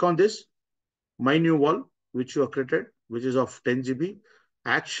can click on this, my new wall, which you have created, which is of 10 GB.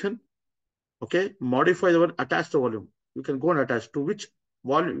 Action, okay, modify the one, attach the volume. You can go and attach to which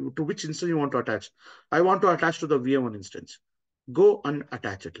volume, to which instance you want to attach. I want to attach to the VM1 instance. Go and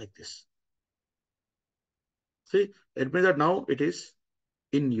attach it like this. See, it means that now it is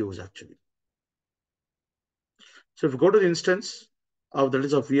in use actually. So if you go to the instance of that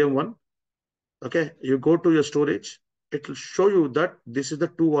is of VM1, Okay, you go to your storage, it will show you that this is the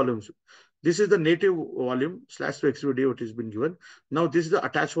two volumes. This is the native volume /xvd which has been given. Now this is the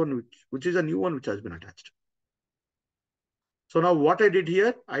attached one, which is a new one which has been attached. So now what I did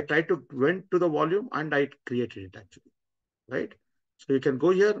here, I tried to went to the volume and I created it actually, right? So you can go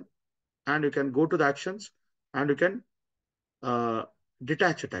here and you can go to the actions and you can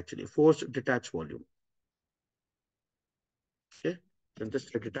detach it actually, force detach volume. Okay, then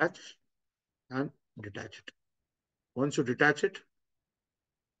just detach and detach it. Once you detach it,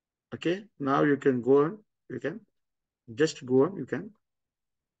 okay, now you can go on, you can just go on, you can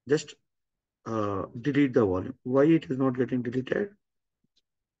just delete the volume. Why it is not getting deleted?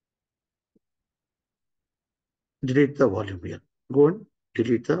 Delete the volume here. Go and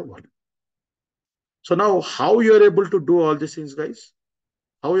delete the volume. So now how you are able to do all these things, guys?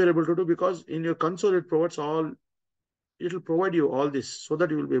 How you are able to do? Because in your console, it provides all, it will provide you all this so that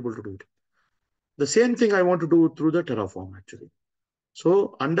you will be able to do it. The same thing I want to do through the Terraform actually.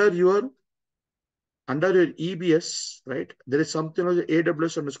 So under your EBS, right? There is something like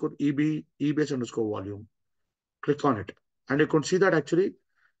AWS underscore EBS underscore volume. Click on it. And you can see that actually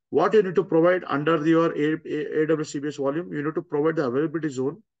what you need to provide under your AWS EBS volume, you need to provide the availability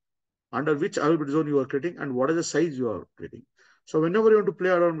zone, under which availability zone you are creating and what is the size you are creating. So whenever you want to play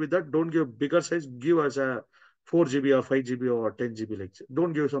around with that, don't give bigger size, give us a 4 GB or 5 GB or 10 GB. Like,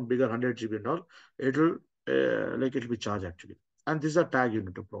 don't give some bigger 100 GB and all. It'll it'll be charged actually. And this is a tag you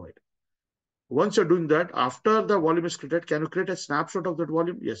need to provide. Once you're doing that, after the volume is created, can you create a snapshot of that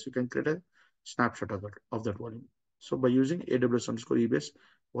volume? Yes, you can create a snapshot of that volume. So by using AWS underscore EBS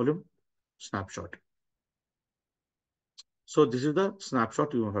volume snapshot. So this is the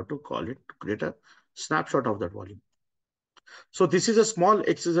snapshot you have to call it to create a snapshot of that volume. So this is a small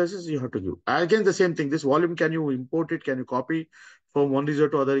exercises you have to do. Again, the same thing. This volume, can you import it? Can you copy from one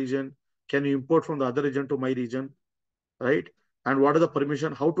region to other region? Can you import from the other region to my region? Right? And what are the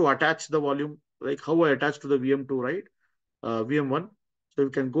permission? How to attach the volume? Like how I attach to the VM2, right? VM1. So you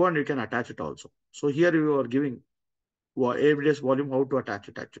can go and you can attach it also. So here you are giving AWS volume, how to attach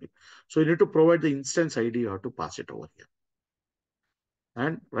it actually. So you need to provide the instance ID, you have to pass it over here.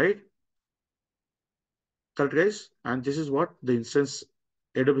 And right? Correct, guys? And this is what the instance,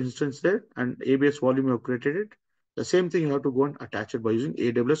 AWS instance there, and ABS volume you have created it. The same thing you have to go and attach it by using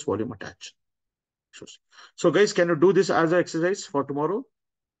AWS volume attach. So guys, can you do this as an exercise for tomorrow?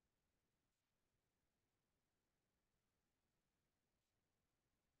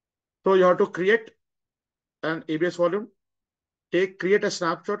 So you have to create an ABS volume, create a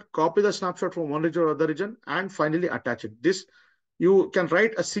snapshot, copy the snapshot from one region or other region, and finally attach it. This, you can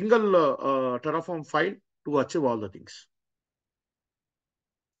write a single Terraform file to achieve all the things.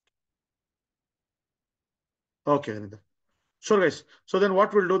 Okay, Anindya. Sure, guys. So then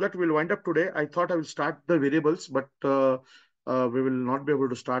what we'll do that we'll wind up today. I thought I will start the variables, but we will not be able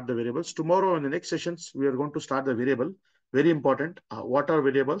to start the variables. Tomorrow in the next sessions, we are going to start the variable. Very important. What are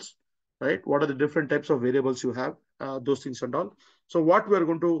variables, right? What are the different types of variables you have? Those things and all. So what we are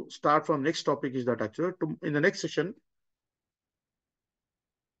going to start from next topic is that actually in the next session,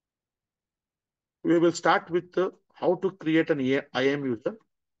 we will start with how to create an IAM user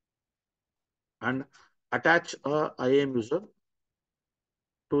and attach a IAM user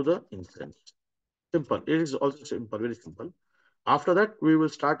to the instance. Simple. It is also simple, very simple. After that, we will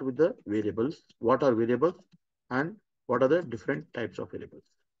start with the variables. What are variables and what are the different types of variables?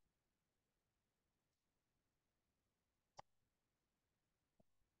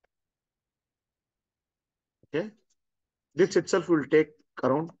 Okay. This itself will take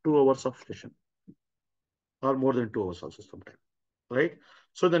around 2 hours of session or more than 2 hours also sometime. Right.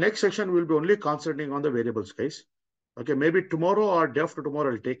 So the next section will be only concentrating on the variables, guys. Okay. Maybe tomorrow or day after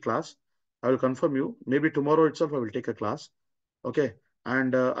tomorrow, I'll take class. I will confirm you. Maybe tomorrow itself, I will take a class. Okay.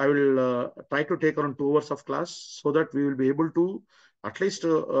 And I will try to take around 2 hours of class so that we will be able to at least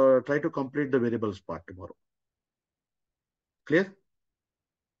try to complete the variables part tomorrow. Clear?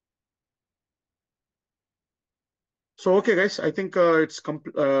 So, okay, guys, I think we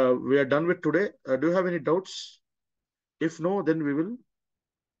are done with today. Do you have any doubts? If no, then we will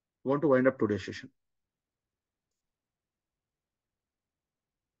want to wind up today's session.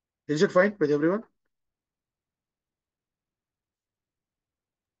 Is it fine with everyone?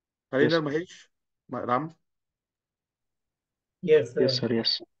 Harinder, Mahesh, Ram? Yes, Yes, sir.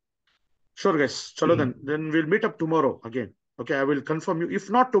 Yes. Sure, guys. Chalo then we'll meet up tomorrow again. Okay, I will confirm you.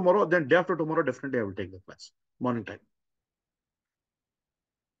 If not tomorrow, then day after tomorrow, definitely I will take the class. Morning time.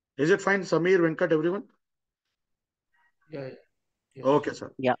 Is it fine, Samir, Venkat, everyone? Yeah. Yes. Okay,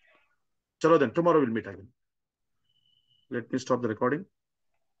 sir. Yeah. Chalo then, tomorrow we'll meet again. Let me stop the recording.